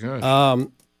 Oh, my gosh.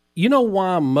 You know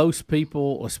why most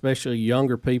people, especially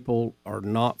younger people, are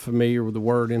not familiar with the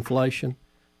word inflation?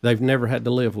 They've never had to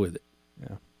live with it.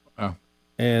 Yeah. Oh.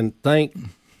 And thank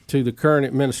to the current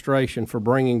administration for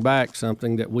bringing back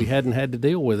something that we hadn't had to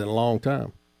deal with in a long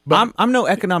time. But I'm no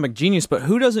economic genius, but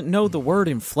who doesn't know the word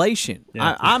inflation?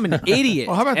 Yeah. I'm an idiot,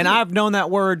 I've known that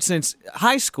word since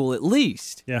high school at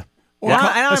least. Yeah. Well,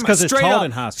 that's because it's taught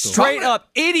in high school. Straight up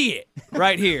idiot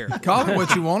right here. Call it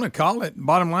what you want to call it.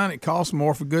 Bottom line, it costs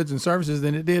more for goods and services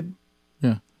than it did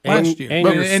last year. And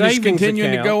it's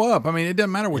continuing to go up. I mean, it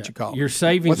doesn't matter what you call it. Your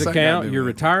savings account, your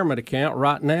retirement account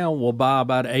right now will buy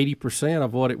about 80%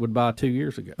 of what it would buy 2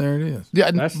 years ago. There it is.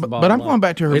 Yeah, but I'm going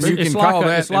back to her. It's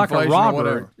like a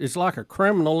robber. It's like a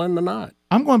criminal in the night.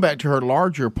 I'm going back to her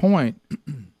larger point.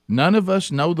 None of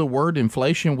us know the word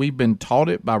inflation. We've been taught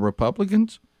it by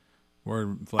Republicans.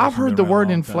 I've heard the word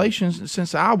inflation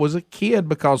since I was a kid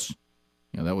because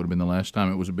that would have been the last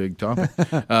time it was a big topic,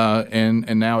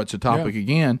 and now it's a topic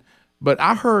again. But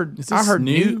I heard the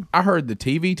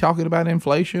TV talking about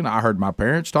inflation. I heard my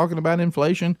parents talking about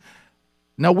inflation.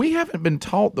 No, we haven't been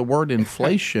taught the word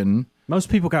inflation. Most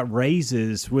people got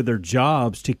raises with their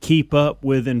jobs to keep up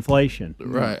with inflation.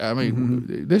 Right. I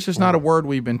mean, this is not a word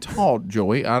we've been taught,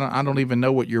 Joey. I don't even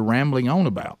know what you're rambling on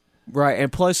about. Right,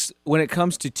 and plus, when it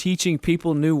comes to teaching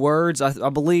people new words, I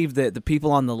believe that the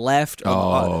people on the left, they,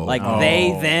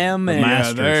 them, and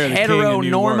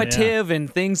heteronormative and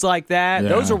things like that,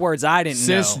 those are words I didn't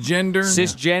know.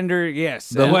 Cisgender, yes.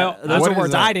 Those are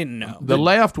words I didn't know. The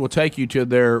left will take you to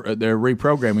their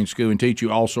reprogramming school and teach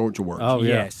you all sorts of words. Oh,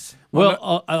 yeah. Yes.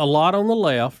 Well, a lot on the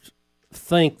left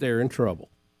think they're in trouble.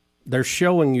 They're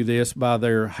showing you this by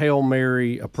their Hail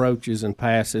Mary approaches and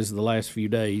passes the last few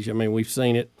days. I mean, we've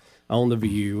seen it on The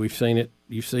View. We've seen it.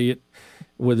 You see it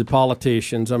with the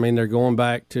politicians. I mean, they're going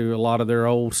back to a lot of their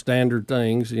old standard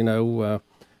things,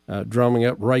 drumming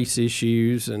up race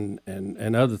issues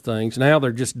and other things. Now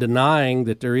they're just denying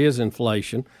that there is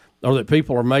inflation or that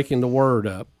people are making the word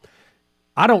up.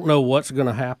 I don't know what's going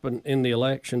to happen in the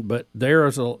election, but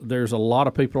there's a lot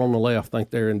of people on the left think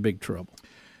they're in big trouble.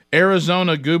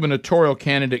 Arizona gubernatorial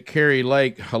candidate Carrie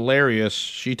Lake, hilarious.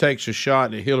 She takes a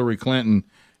shot at Hillary Clinton,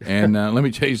 and let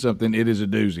me tell you something, it is a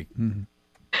doozy. Mm-hmm.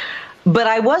 But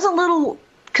I was a little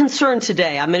concerned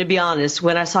today, I'm going to be honest,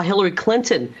 when I saw Hillary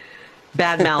Clinton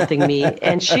bad-mouthing me,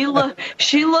 and she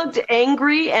looked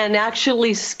angry and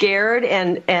actually scared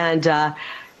and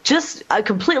just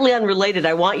completely unrelated.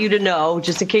 I want you to know,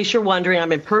 just in case you're wondering,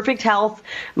 I'm in perfect health.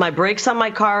 My brakes on my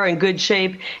car are in good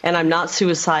shape, and I'm not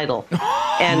suicidal.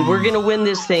 And we're going to win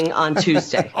this thing on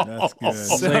Tuesday. That's good.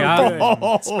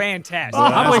 It's fantastic.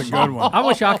 I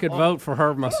wish I could vote for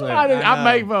her myself. I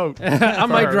may vote. I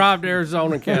may drive to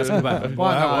Arizona and cast a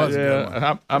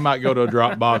ballot. I might go to a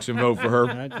drop box and vote for her.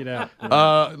 I'd get out.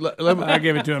 I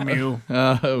give it to a mule.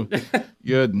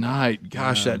 Good night.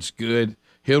 Gosh, that's good.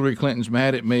 Hillary Clinton's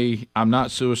mad at me. I'm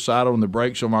not suicidal, and the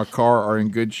brakes on my car are in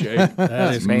good shape.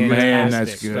 That is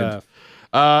that's good.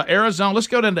 Arizona. Let's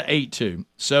go down to 8-2.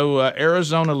 So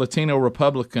Arizona Latino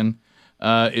Republican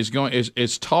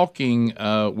is talking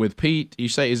with Pete. You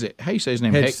say how you say his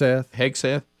name?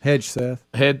 Hegseth.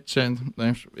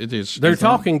 It is. They're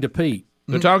talking to Pete.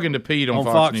 They're talking to Pete on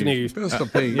Fox News. Pistol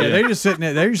Pete. Yeah, they're just sitting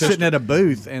at a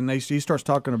booth, and he starts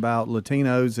talking about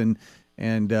Latinos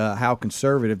and how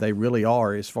conservative they really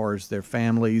are as far as their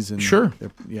families and sure.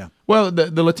 Yeah. Well,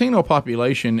 the Latino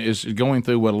population is going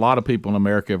through what a lot of people in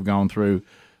America have gone through.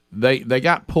 They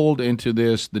got pulled into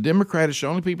this. The Democrats are the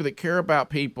only people that care about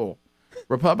people.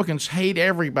 Republicans hate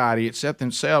everybody except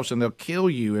themselves, and they'll kill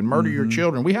you and murder your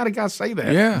children. We had a guy say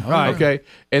that. Yeah, right. Okay.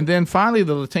 And then finally,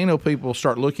 the Latino people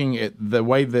start looking at the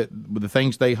way that the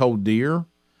things they hold dear.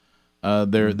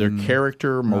 Their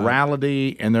character,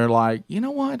 morality, and they're like, you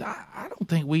know what? I don't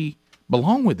think we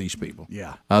belong with these people.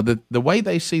 Yeah. The way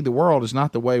they see the world is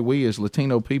not the way we as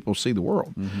Latino people see the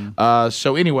world.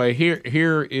 So anyway,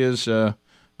 here is a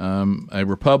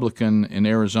Republican in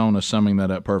Arizona summing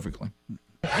that up perfectly.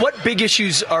 What big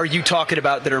issues are you talking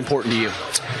about that are important to you?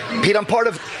 Pete, I'm part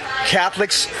of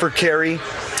Catholics for Carrie.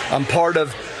 I'm part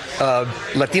of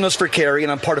Latinos for Carrie,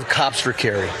 and I'm part of Cops for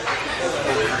Carrie.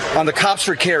 On the Cops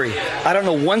for Carrie, I don't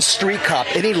know one street cop,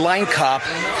 any line cop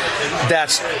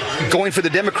that's going for the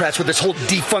Democrats with this whole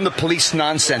defund the police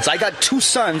nonsense. I got two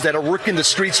sons that are working the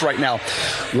streets right now,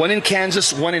 one in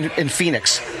Kansas, one in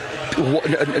Phoenix.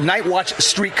 Night watch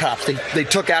street cops. They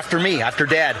took after me, after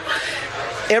Dad.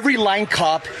 Every line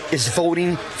cop is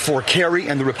voting for Kerry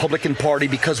and the Republican Party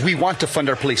because we want to fund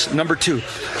our police. Number two,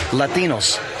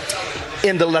 Latinos.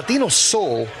 In the Latino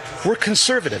soul, we're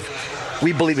conservative.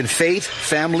 We believe in faith,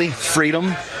 family, freedom,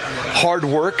 hard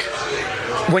work.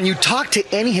 When you talk to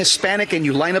any Hispanic and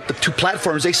you line up the two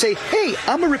platforms, they say, hey,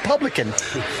 I'm a Republican.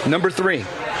 Number three,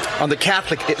 on the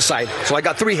Catholic side, so I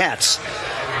got three hats.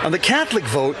 On the Catholic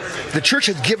vote, the church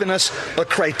has given us a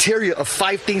criteria of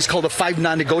 5 things called the 5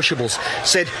 non-negotiables.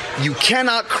 Said you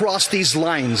cannot cross these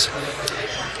lines.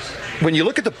 When you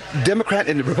look at the Democrat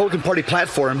and the Republican Party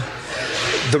platform,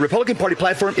 the Republican Party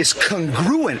platform is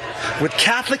congruent with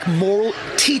Catholic moral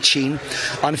teaching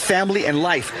on family and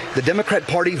life. The Democrat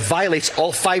Party violates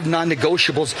all 5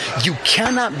 non-negotiables. You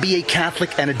cannot be a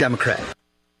Catholic and a Democrat.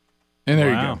 And there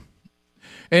you go.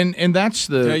 And that's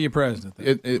the tell your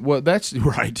president. Well, that's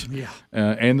right. Yeah,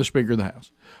 and the Speaker of the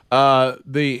House,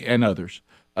 and others,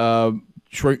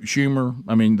 Schumer.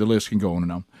 I mean, the list can go on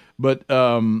and on.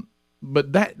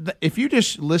 But that if you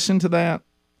just listen to that,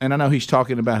 and I know he's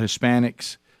talking about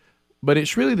Hispanics, but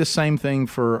it's really the same thing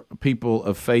for people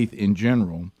of faith in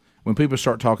general. When people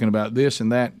start talking about this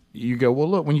and that, you go, well,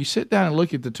 look. When you sit down and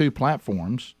look at the two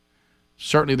platforms,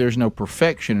 certainly there's no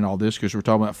perfection in all this because we're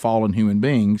talking about fallen human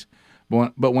beings.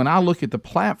 But when I look at the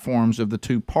platforms of the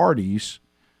two parties,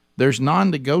 there's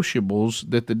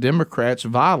non-negotiables that the Democrats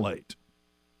violate.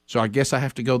 So I guess I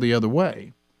have to go the other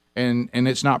way. And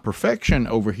it's not perfection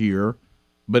over here,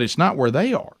 but it's not where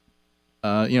they are.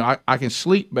 I can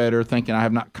sleep better thinking I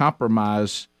have not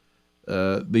compromised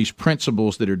these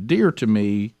principles that are dear to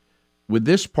me with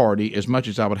this party as much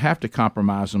as I would have to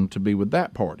compromise them to be with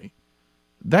that party.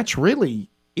 That's really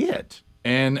it.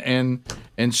 And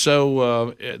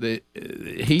so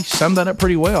he summed that up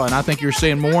pretty well, and I think you're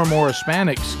seeing more and more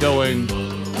Hispanics going,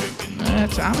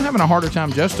 I'm having a harder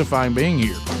time justifying being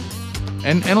here,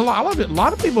 and a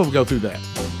lot of people go through that.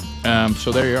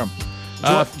 So there you are.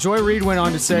 Joy Reid went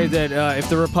on to say that if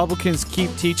the Republicans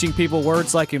keep teaching people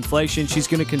words like inflation, she's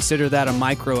going to consider that a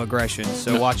microaggression.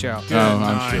 So watch out.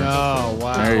 I'm sure. Oh,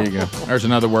 wow. There you go. There's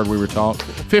another word we were taught.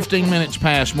 15 minutes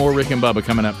past. More Rick and Bubba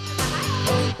coming up.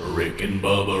 Rick and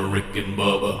Bubba, Rick and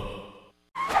Bubba.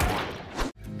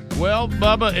 Well,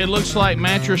 Bubba, it looks like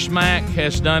Mattress Mac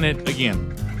has done it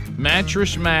again.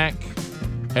 Mattress Mac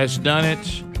has done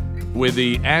it with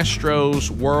the Astros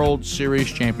World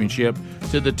Series Championship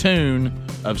to the tune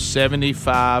of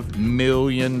 $75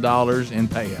 million in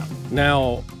payout.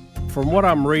 Now, from what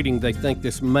I'm reading, they think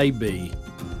this may be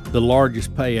the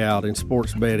largest payout in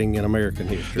sports betting in American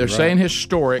history. They're right? saying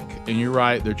historic, and you're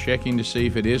right. They're checking to see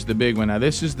if it is the big one. Now,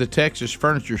 this is the Texas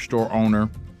furniture store owner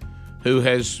who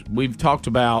we've talked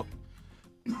about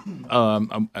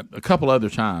a couple other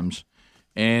times,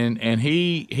 and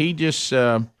he just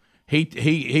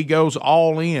he goes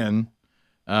all in.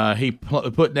 He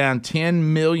put down $10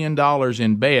 million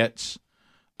in bets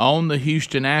on the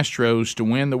Houston Astros to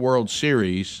win the World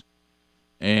Series,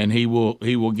 and he will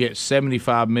get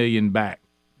 $75 million back.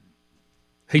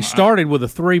 He started with a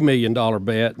 $3 million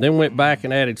bet, then went back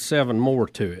and added 7 more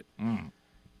to it.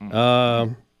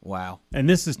 Wow. And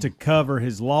this is to cover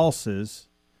his losses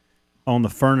on the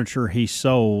furniture he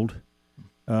sold,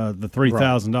 the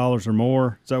 $3,000 or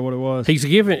more. Is that what it was? He's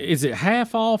giving. Is it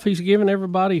half off? He's giving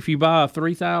everybody. If you buy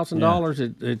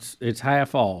 $3,000, it's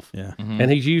half off. Yeah.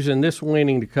 And he's using this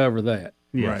winning to cover that.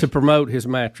 Yeah. To promote his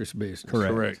mattress business.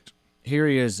 Correct. Here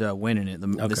he is winning it.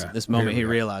 This moment he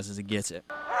realizes he gets it.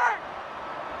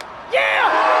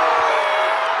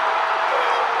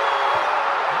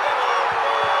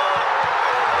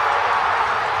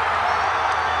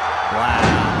 Wow.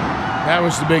 That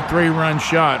was the big 3-run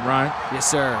shot, right? Yes,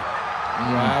 sir.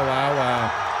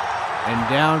 Wow. And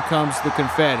down comes the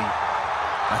confetti,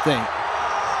 I think.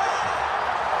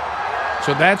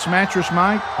 So that's Mattress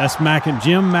Mike? That's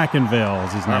Jim McInville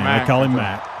is his name. Mac. They call him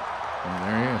Mac. Well,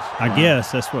 there he is. I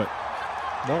guess that's what.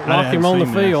 Don't lock him on the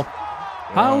field.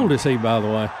 How old is he, by the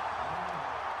way?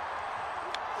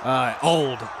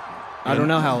 Old. I don't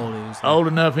know how old he is. Old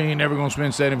enough, he ain't never going to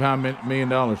spend $75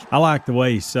 million. I like the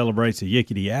way he celebrates a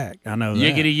yickety yak. I know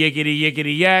that.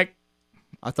 Yickety yak.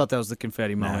 I thought that was the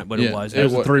confetti moment, but it was. It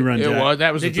was a 3-run jack. It was.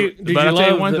 That was. But I'll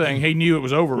tell you one thing. He knew it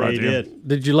was over right there.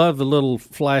 Did you love the little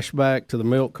flashback to the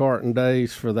milk carton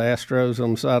days for the Astros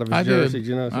on the side of his jersey? Did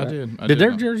you know that? I did. Did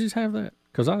their jerseys have that?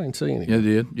 Because I didn't see any. It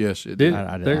did. Yes, it did.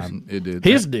 It did.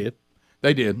 His did.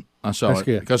 They did. I saw That's it.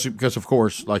 good. Because, of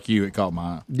course, like you, it caught my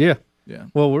eye. Yeah. Yeah.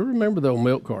 Well, we remember the old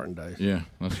milk carton days. Yeah,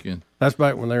 that's good. That's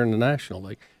back when they're in the National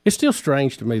League. It's still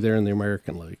strange to me they're in the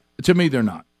American League. To me, they're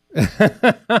not.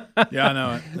 Yeah, I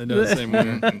know it. They do the same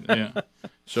way. Yeah.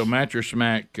 So Mattress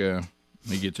Mac,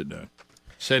 he gets it done.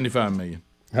 $75 million.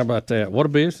 How about that? What a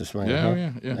businessman.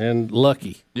 Yeah. And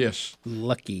lucky. Yes.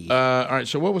 Lucky. All right,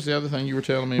 so what was the other thing you were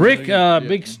telling me? Rick,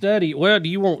 big study. Well, do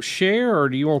you want share or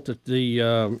do you want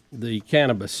the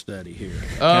cannabis study here?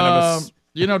 Cannabis.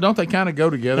 Don't they kind of go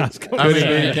together? I mean,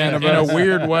 in a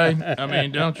weird way. I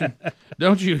mean, don't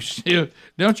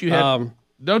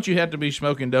you have to be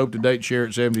smoking dope to date Cher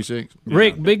at 76?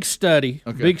 Rick, big study.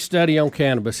 Okay. Big study on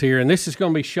cannabis here, and this is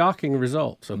going to be shocking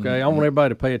results, okay? Mm-hmm. I want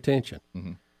everybody to pay attention.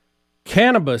 Mm-hmm.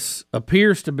 Cannabis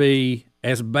appears to be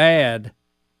as bad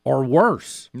or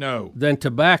worse than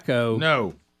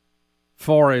tobacco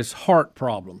far as heart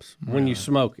problems when you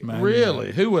smoke it.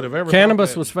 Really? Who would have ever Cannabis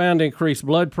thought that? was found to increase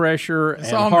blood pressure and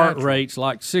heart rates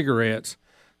like cigarettes.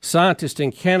 Scientists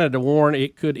in Canada warn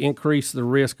it could increase the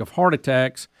risk of heart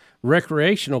attacks.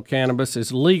 Recreational cannabis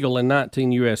is legal in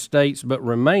 19 U.S. states but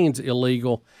remains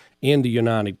illegal in the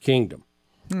United Kingdom.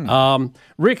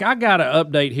 Rick, I got an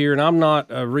update here, and I'm not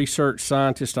a research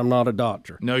scientist. I'm not a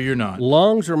doctor. No, you're not.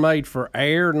 Lungs are made for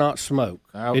air, not smoke.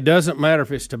 It doesn't matter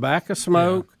if it's tobacco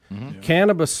smoke,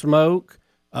 cannabis smoke,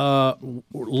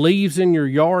 leaves in your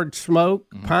yard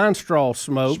smoke, pine straw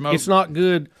smoke. It's not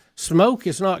good. Smoke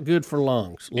is not good for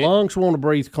lungs. Lungs want to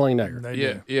breathe clean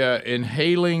air. Yeah.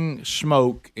 Inhaling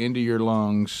smoke into your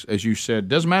lungs, as you said,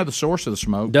 doesn't matter the source of the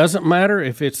smoke. Doesn't matter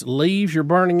if it's leaves you're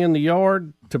burning in the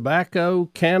yard, tobacco,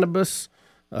 cannabis,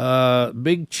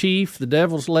 Big Chief, the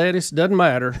devil's lettuce. Doesn't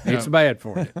matter. It's bad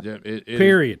for you.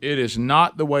 Period. It is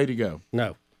not the way to go.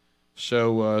 No.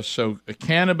 So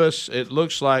cannabis, it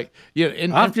looks like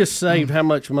I've just saved how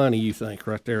much money you think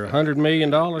right there? $100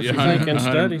 million. You think in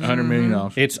studies? $100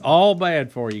 million. It's all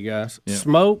bad for you guys. Yeah.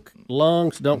 Smoke,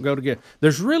 lungs don't go together.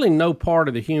 There's really no part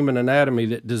of the human anatomy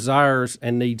that desires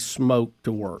and needs smoke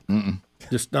to work.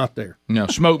 Just not there. No,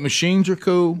 smoke machines are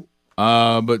cool,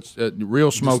 but real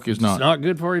smoke is not. It's not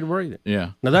good for you to breathe it.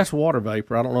 Yeah. Now that's water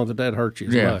vapor. I don't know that hurts you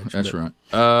as much. That's right.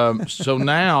 So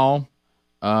now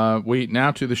We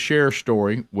now to the Cher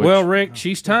story. Which, well, Rick,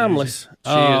 she's timeless.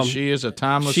 She is a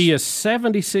timeless. She is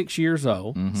 76 years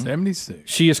old. 76.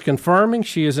 She is confirming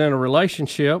she is in a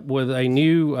relationship with a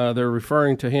new. They're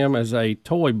referring to him as a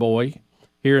toy boy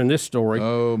here in this story.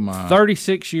 Oh my!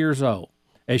 36 years old.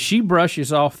 As she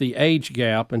brushes off the age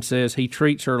gap and says he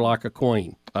treats her like a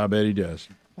queen. I bet he does.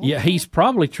 Yeah, he's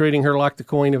probably treating her like the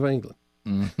Queen of England.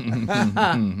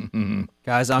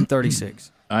 Guys, I'm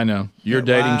 36. I know. You're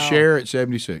dating Cher at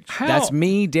 76. That's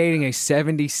me dating a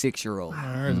 76-year-old.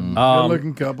 There's a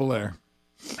good-looking couple there.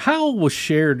 How old was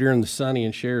Cher during the Sonny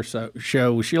and Cher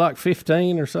show? Was she like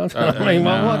 15 or something?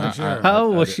 How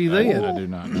old was she then? I do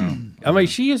not know. I mean,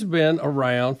 she has been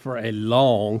around for a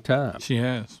long time. She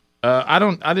has.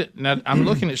 I'm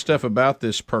looking at stuff about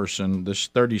this person, this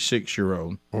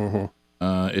 36-year-old.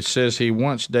 It says he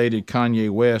once dated Kanye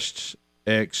West's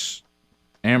ex,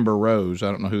 Amber Rose.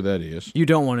 I don't know who that is. You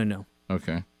don't want to know.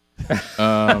 Okay.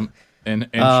 And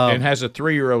has a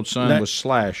 3-year-old son with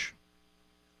Slash.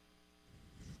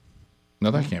 No,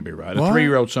 that can't be right. A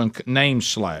 3-year-old son named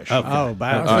Slash. Okay. Oh,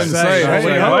 bad.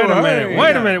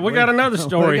 Wait a minute. We got another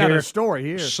story here. We got a story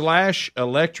here. Slash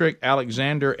Electric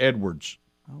Alexander Edwards.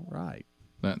 All right.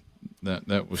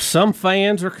 That was. Some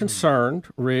fans are concerned,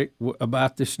 Rick,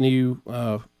 about this new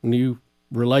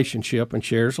relationship in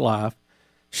Cher's life.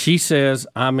 She says,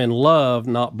 "I'm in love,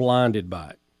 not blinded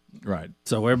by it." Right.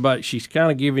 So everybody, she's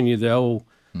kind of giving you the old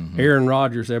Aaron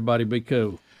Rodgers. Everybody be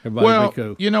cool. Well,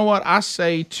 you know what I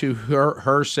say to her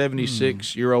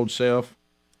 76-year-old self.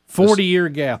 40-year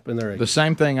gap in their age. The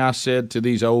same thing I said to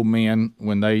these old men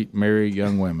when they marry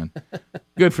young women.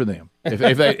 Good for them.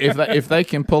 If they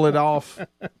can pull it off.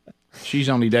 She's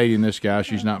only dating this guy.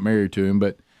 She's not married to him.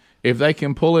 But if they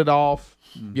can pull it off,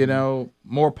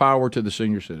 more power to the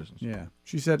senior citizens. Yeah.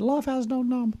 She said, love has no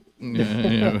number.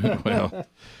 Well,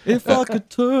 if I could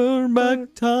turn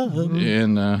back time.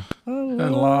 And a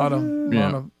lot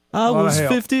of I was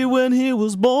 50 when he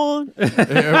was born. That's a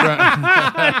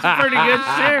pretty good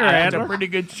share, That's Adler. a pretty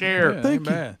good share. Thank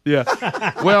you.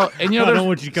 Yeah. Well, and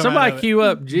somebody cue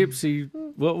up Gypsy.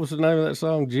 What was the name of that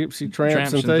song? Gypsy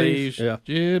Tramps and Thieves. Yeah.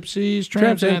 Gypsies,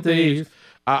 Tramps and Thieves.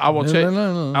 I will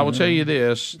tell you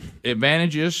this: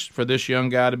 advantages for this young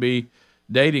guy to be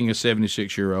dating a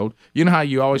 76-year-old. You know how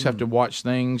you always have to watch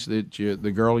things that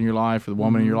the girl in your life or the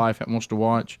woman in your life wants to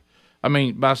watch. I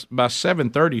mean, by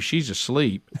 7:30, she's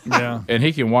asleep. Yeah, and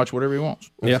he can watch whatever he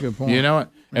wants. That's a good point. You know it.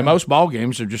 And most ball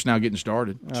games are just now getting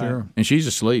started. Sure. And she's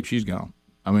asleep. She's gone.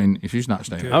 I mean, if she's not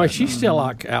staying. I mean, she's still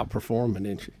like outperforming,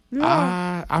 isn't she?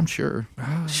 Yeah. I'm sure.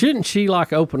 Shouldn't she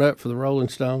like open up for the Rolling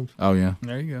Stones? Oh yeah.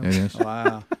 There you go. It is.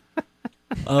 Wow.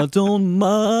 I don't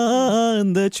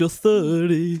mind that you're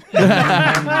 30.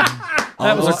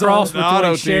 That was a cross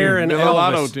between Cher and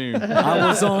Elvis. I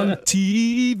was on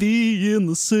TV in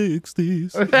the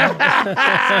 60s.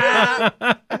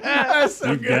 That's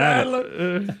so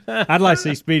good. I'd like to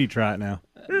see Speedy try it now.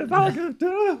 If I could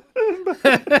do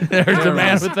There's the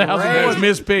man with 1,000 voice,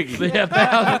 Miss Piggy.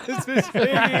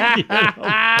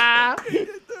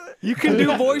 You can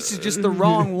do voices, just the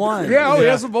wrong one. Yeah, he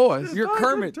has a voice. You're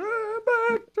Kermit.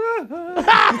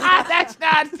 That's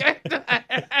not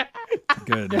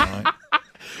Good, Mike.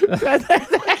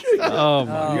 Oh,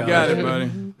 my You God. got it,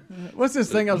 buddy. What's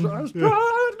this thing I was trying to do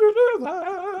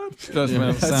that? Doesn't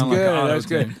That's sound good. like That's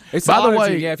good. It's By the auto-tune.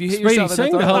 way, yeah, if you hit Speedy, yourself,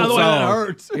 sing the whole song. That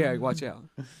hurts. Yeah, watch out.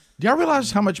 Do y'all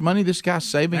realize how much money this guy's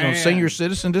saving on senior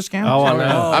citizen discounts? Oh, I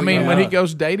know. I mean, when he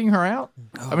goes dating her out,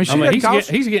 I mean,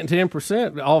 he's getting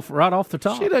 10% right off the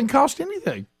top. She doesn't cost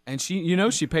anything. And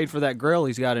she paid for that grill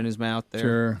he's got in his mouth there.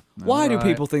 Sure. Why do Right.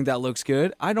 people think that looks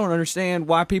good? I don't understand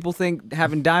why people think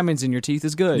having diamonds in your teeth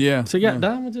is good. Yeah. So you got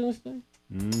diamonds in this thing?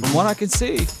 From what I can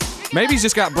see. Maybe he's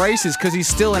just got braces because he's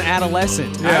still an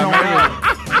adolescent. Yeah,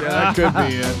 that could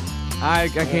be it. I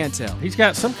can't tell. He's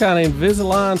got some kind of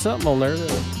Invisalign something on there.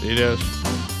 He does.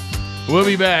 We'll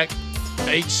be back.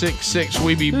 866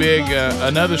 We Be Big.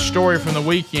 Another story from the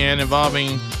weekend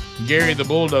involving Gary the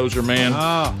Bulldozer Man.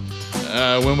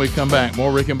 When we come back,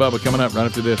 more Rick and Bubba coming up right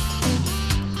after this.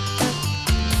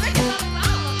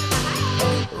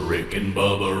 Rick and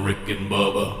Bubba, Rick and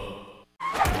Bubba.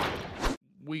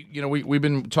 We've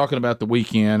been talking about the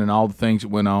weekend and all the things that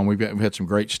went on. We've had some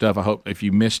great stuff. I hope if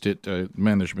you missed it,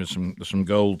 man, there's been some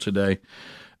gold today.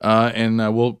 And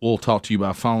we'll talk to you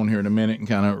by phone here in a minute and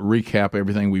kind of recap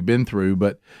everything we've been through.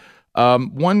 But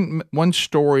one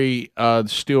story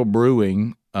still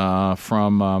brewing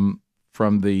from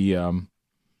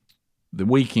the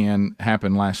weekend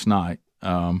happened last night.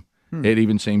 It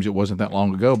even seems it wasn't that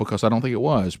long ago because I don't think it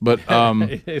was. But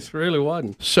It really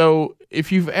wasn't. So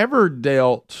if you've ever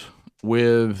dealt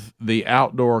with the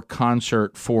outdoor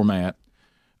concert format.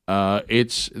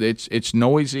 It's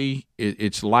noisy.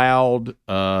 It's loud.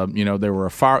 There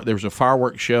was a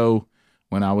fireworks show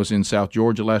when I was in South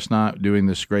Georgia last night doing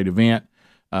this great event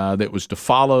that was to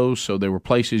follow. So there were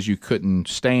places you couldn't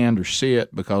stand or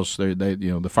sit because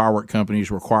the firework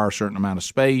companies require a certain amount of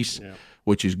space,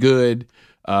 which is good.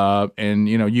 And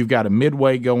you've got a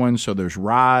midway going, so there's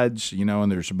rides,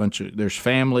 and there's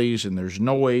families and there's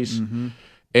noise,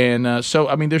 and so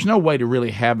I mean, there's no way to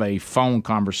really have a phone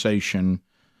conversation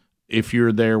if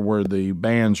you're there where the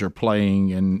bands are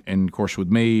playing, and of course with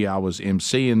me, I was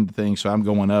emceeing the thing, so I'm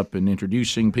going up and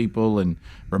introducing people and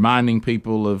reminding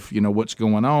people of what's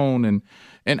going on, and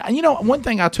one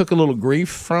thing I took a little grief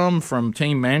from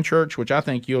Team Man Church, which I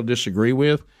think you'll disagree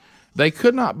with. They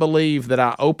could not believe that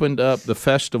I opened up the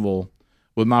festival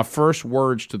with my first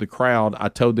words to the crowd. I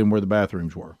told them where the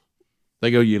bathrooms were. They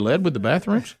go, "You led with the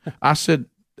bathrooms?" I said,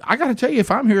 "I got to tell you,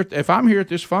 if I'm here at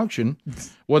this function,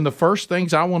 one of the first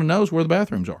things I want to know is where the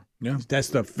bathrooms are." Yeah, that's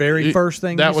the very first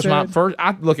thing. That was my first.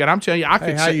 I'm telling you, I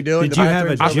could. How you doing? Did you have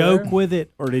a joke with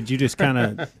it, or did you just kind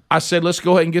of? I said, "Let's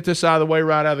go ahead and get this out of the way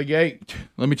right out of the gate.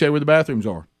 Let me tell you where the bathrooms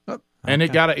are." And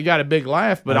it got a big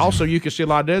laugh, but also you could see a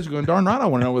lot of dads going, "Darn right, I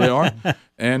want to know where they are."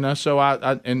 And so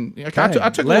I took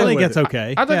a little. That's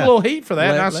okay. I took a little heat for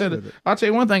that. And I said, "I'll tell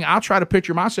you one thing. I'll try to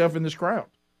picture myself in this crowd,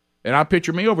 and I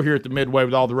picture me over here at the midway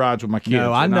with all the rides with my kids."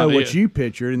 No, I know what you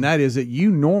pictured, and that is that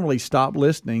you normally stop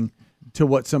listening to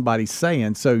what somebody's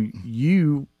saying, so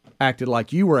you acted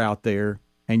like you were out there.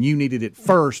 And you needed it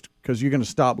first because you're going to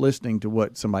stop listening to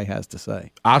what somebody has to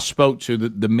say. I spoke to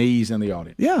the me's in the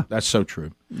audience. Yeah, that's so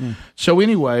true. Yeah. So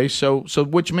anyway, so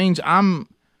which means I'm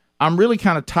really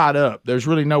kind of tied up. There's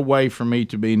really no way for me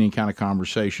to be in any kind of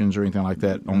conversations or anything like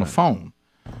that on the phone.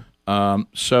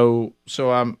 So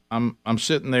I'm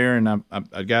sitting there, and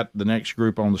I got the next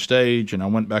group on the stage, and I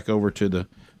went back over to the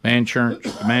Man Church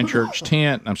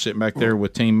tent. And I'm sitting back there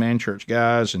with Team Man Church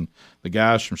guys and the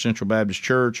guys from Central Baptist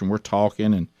Church, and we're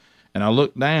talking, and I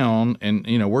look down, and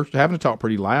we're having to talk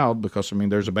pretty loud because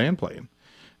there's a band playing,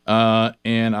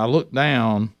 and I look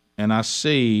down and I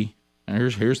see, and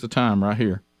here's the time right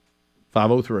here,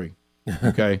 5:03,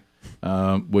 okay,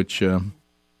 which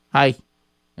hi,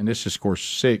 and this is of course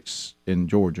 6 in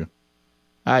Georgia,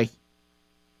 hi,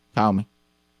 call me.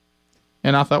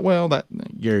 And I thought, well, that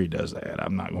Gary does that.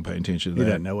 I'm not going to pay attention to that. He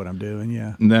doesn't know what I'm doing,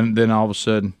 yeah. And then all of a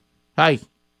sudden, "Hey,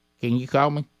 can you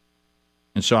call me?"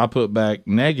 And so I put back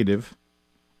negative.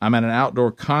 I'm at an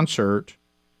outdoor concert,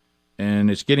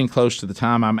 and it's getting close to the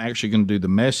time I'm actually going to do the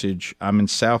message. I'm in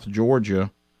South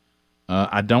Georgia.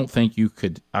 I don't think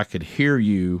I could hear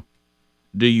you.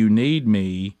 Do you need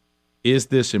me? Is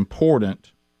this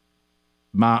important?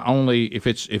 If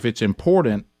it's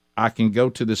important, I can go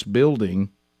to this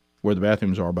building where the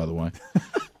bathrooms are, by the way,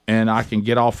 and I can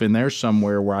get off in there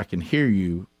somewhere where I can hear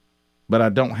you, but I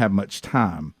don't have much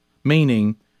time,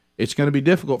 meaning it's going to be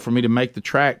difficult for me to make the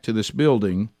track to this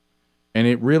building, and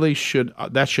it really should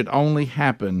only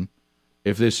happen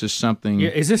if this is something. Yeah,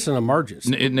 is this an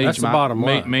emergency? It needs That's the bottom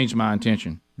line. Means my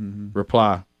intention. Mm-hmm.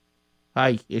 Reply,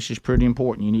 "Hey, this is pretty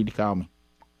important. You need to call me."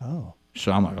 Oh.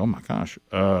 So I'm like, oh, my gosh.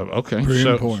 Okay. Pretty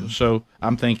important. So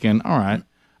I'm thinking, all right,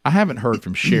 I haven't heard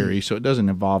from Sherry, so it doesn't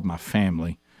involve my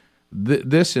family.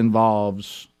 This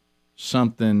involves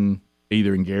something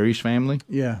either in Gary's family.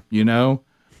 Yeah.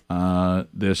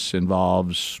 This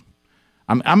involves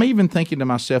I'm even thinking to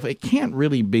myself, it can't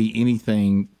really be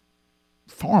anything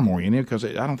farm-oriented because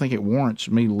I don't think it warrants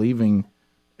me leaving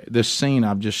this scene.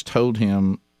 I've just told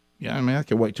him, I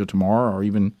could wait till tomorrow, or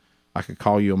even I could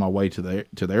call you on my way to the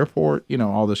airport,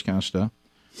 all this kind of stuff.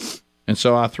 And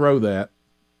so I throw that.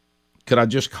 Could I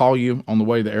just call you on the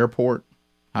way to the airport?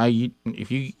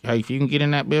 If you can get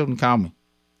in that building, call me.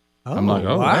 Oh, I'm like,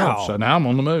 oh wow. So now I'm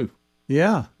on the move.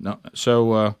 Yeah. No.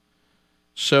 So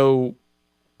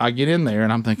I get in there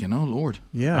and I'm thinking, oh Lord.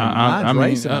 Yeah. I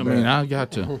mean, I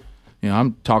got to.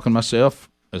 I'm talking to myself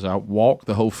as I walk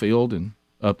the whole field and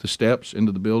up the steps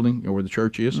into the building where the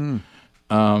church is.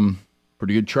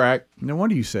 Pretty good track. No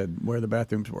wonder you said where the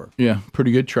bathrooms were. Yeah,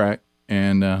 pretty good track.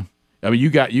 And you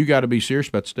got to be serious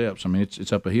about the steps. I mean,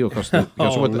 it's up a hill because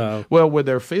with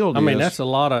their field. I mean, that's a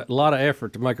lot of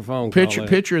effort to make a phone call.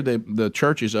 Picture the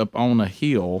church is up on a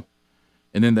hill,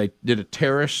 and then they did a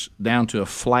terrace down to a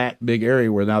flat big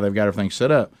area where now they've got everything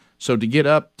set up. So to get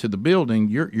up to the building,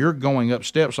 you're going up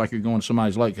steps like you're going to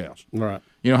somebody's lake house. Right.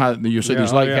 You know how you see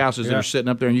these lake houses that are sitting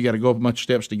up there, and you got to go up a bunch of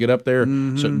steps to get up there.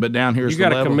 Mm-hmm. So, but down here's the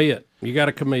level. You got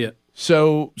to commit.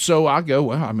 So I go,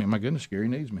 well, I mean, my goodness, Gary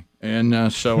needs me.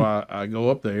 And so I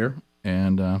go up there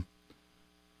and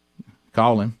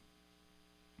call him.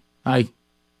 Hey,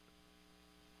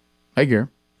 Hey, Gary.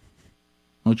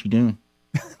 What you doing?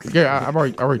 Gary, I've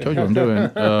already told you what I'm doing.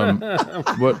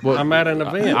 What? I'm at an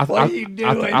event. What are you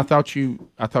doing? I thought you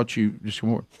just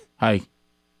more. Hey,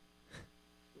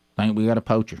 think we got a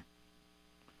poacher.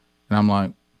 And I'm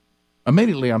like,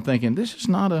 immediately I'm thinking, this is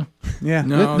not a. Yeah,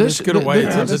 no, this could have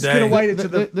waited till This today. could have waited to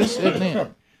the. This isn't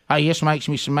it. Hey, this makes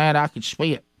me so mad I could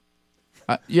spit.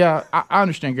 Yeah, I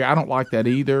understand, Gary. I don't like that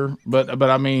either. But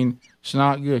I mean, it's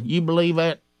not good. You believe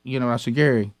that? You know, I said,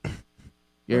 Gary,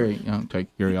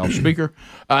 take Gary off speaker.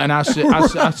 And I said,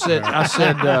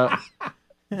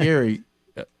 Gary,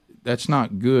 that's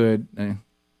not good.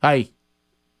 Hey,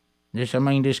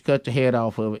 just cut the head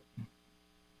off of it.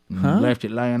 Left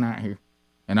it laying out here.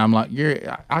 And I'm like, Gary,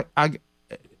 I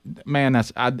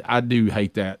do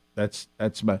hate that. That's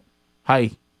bad.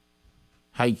 Hey,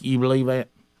 you believe that?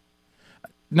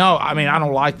 No, I mean, I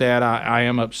don't like that. I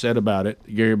am upset about it,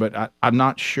 Gary, but I'm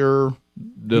not sure.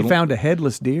 You found a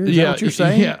headless deer? Is that what you're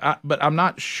saying? Yeah, but I'm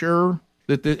not sure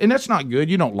that and that's not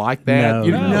good. You don't like that.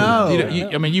 No.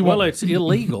 I mean, you want. Well, it's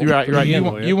illegal. Right.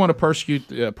 You want to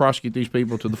prosecute these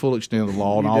people to the full extent of the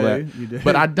law and all that. You do.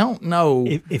 But I don't know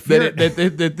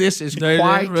that this is quite.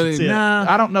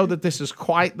 I don't know that this is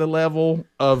quite the level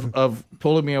of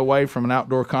pulling me away from an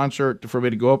outdoor concert for me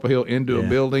to go up a hill into a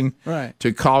building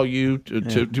to call you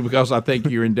to because I think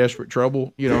you're in desperate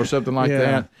trouble, or something like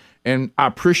that. And I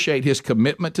appreciate his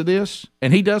commitment to this,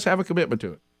 and he does have a commitment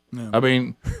to it. No. I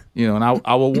mean, and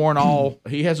I will warn all,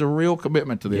 he has a real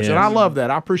commitment to this, and I love that.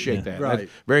 I appreciate that. Right.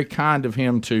 That's very kind of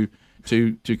him to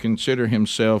consider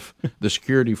himself the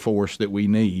security force that we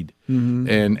need,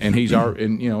 and he's our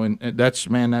and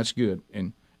that's good.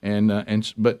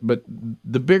 But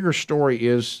the bigger story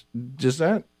is does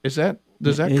that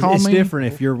calm It's me?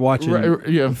 different if you're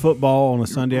watching football on a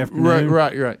Sunday afternoon.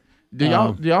 Right. Do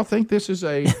y'all think this is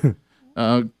a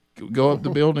go up the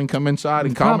building, come inside,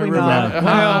 and call me? Well,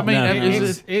 I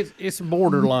mean, it's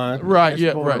borderline, right?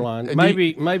 It's borderline.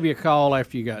 Right. Maybe a call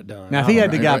after you got done. Now, if he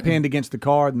had the guy pinned against the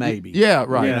car, maybe. Yeah,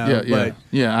 right.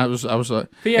 Yeah. I was like,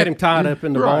 if he had him tied up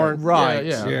in the barn, right?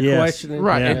 Questioning,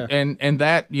 right, and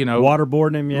that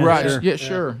waterboarding him, right?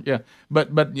 Sure.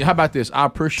 But how about this? I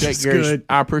appreciate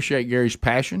Gary's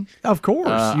passion. Of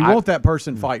course, you want that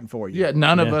person fighting for you. Yeah,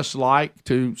 none of us like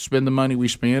to spend the money we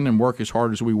spend and work as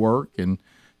hard as we work,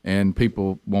 and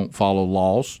people won't follow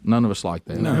laws. None of us like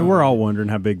that. No. We're all wondering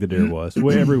how big the deer was.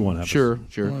 Every one of us. Sure.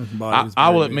 I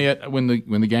will admit, when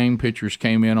the game pictures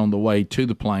came in on the way to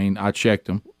the plane, I checked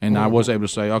them, and I was able to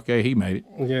say, okay, he made it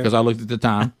because I looked at the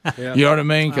time. You know what I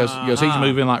mean? Because he's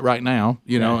moving like right now,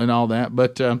 and all that.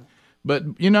 But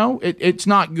it's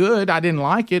not good. I didn't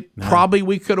like it. No. Probably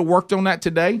we could have worked on that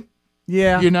today.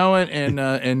 Yeah.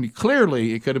 And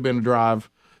clearly it could have been a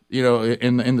drive.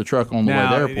 In the truck on the way to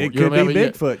the airport. It could be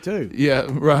Bigfoot, too. Yeah,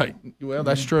 right. Well,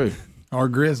 that's true. Or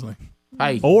grizzly.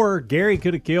 Hey. Or Gary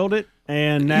could have killed it,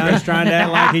 and now he's trying to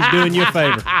act like he's doing you a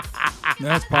favor.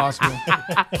 That's possible.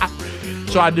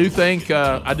 So I do think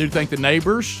the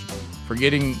neighbors for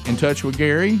getting in touch with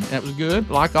Gary. That was good.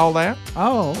 Like all that.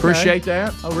 Oh, okay. Appreciate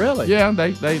that. Oh, really? Yeah,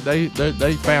 they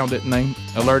found it and they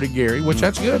alerted Gary, which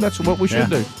that's good. That's what we should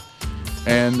do.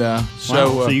 And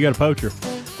so you got a poacher.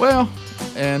 Well.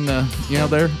 And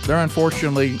they're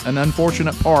unfortunately an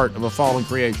unfortunate part of a fallen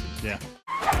creation. Yeah.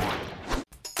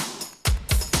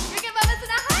 Rick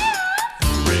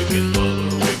and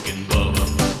Bubba.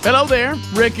 Hello there,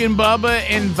 Rick and Bubba,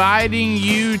 inviting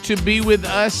you to be with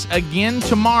us again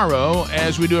tomorrow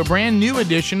as we do a brand new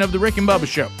edition of the Rick and Bubba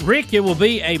Show. Rick, it will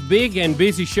be a big and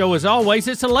busy show as always.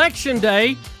 It's Election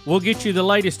Day. We'll get you the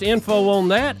latest info on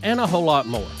that and a whole lot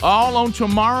more. All on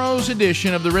tomorrow's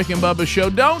edition of the Rick and Bubba Show.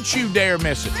 Don't you dare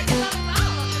miss it.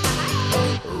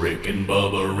 Rick and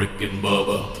Bubba, Rick and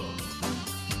Bubba.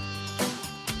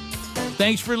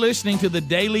 Thanks for listening to the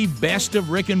daily best of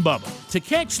Rick and Bubba. To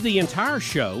catch the entire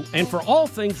show and for all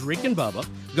things Rick and Bubba,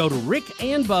 go to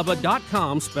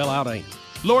rickandbubba.com, spell out AIM.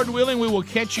 Lord willing, we will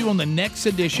catch you on the next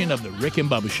edition of the Rick and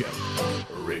Bubba Show.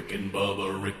 Rick and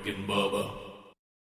Bubba, Rick and Bubba.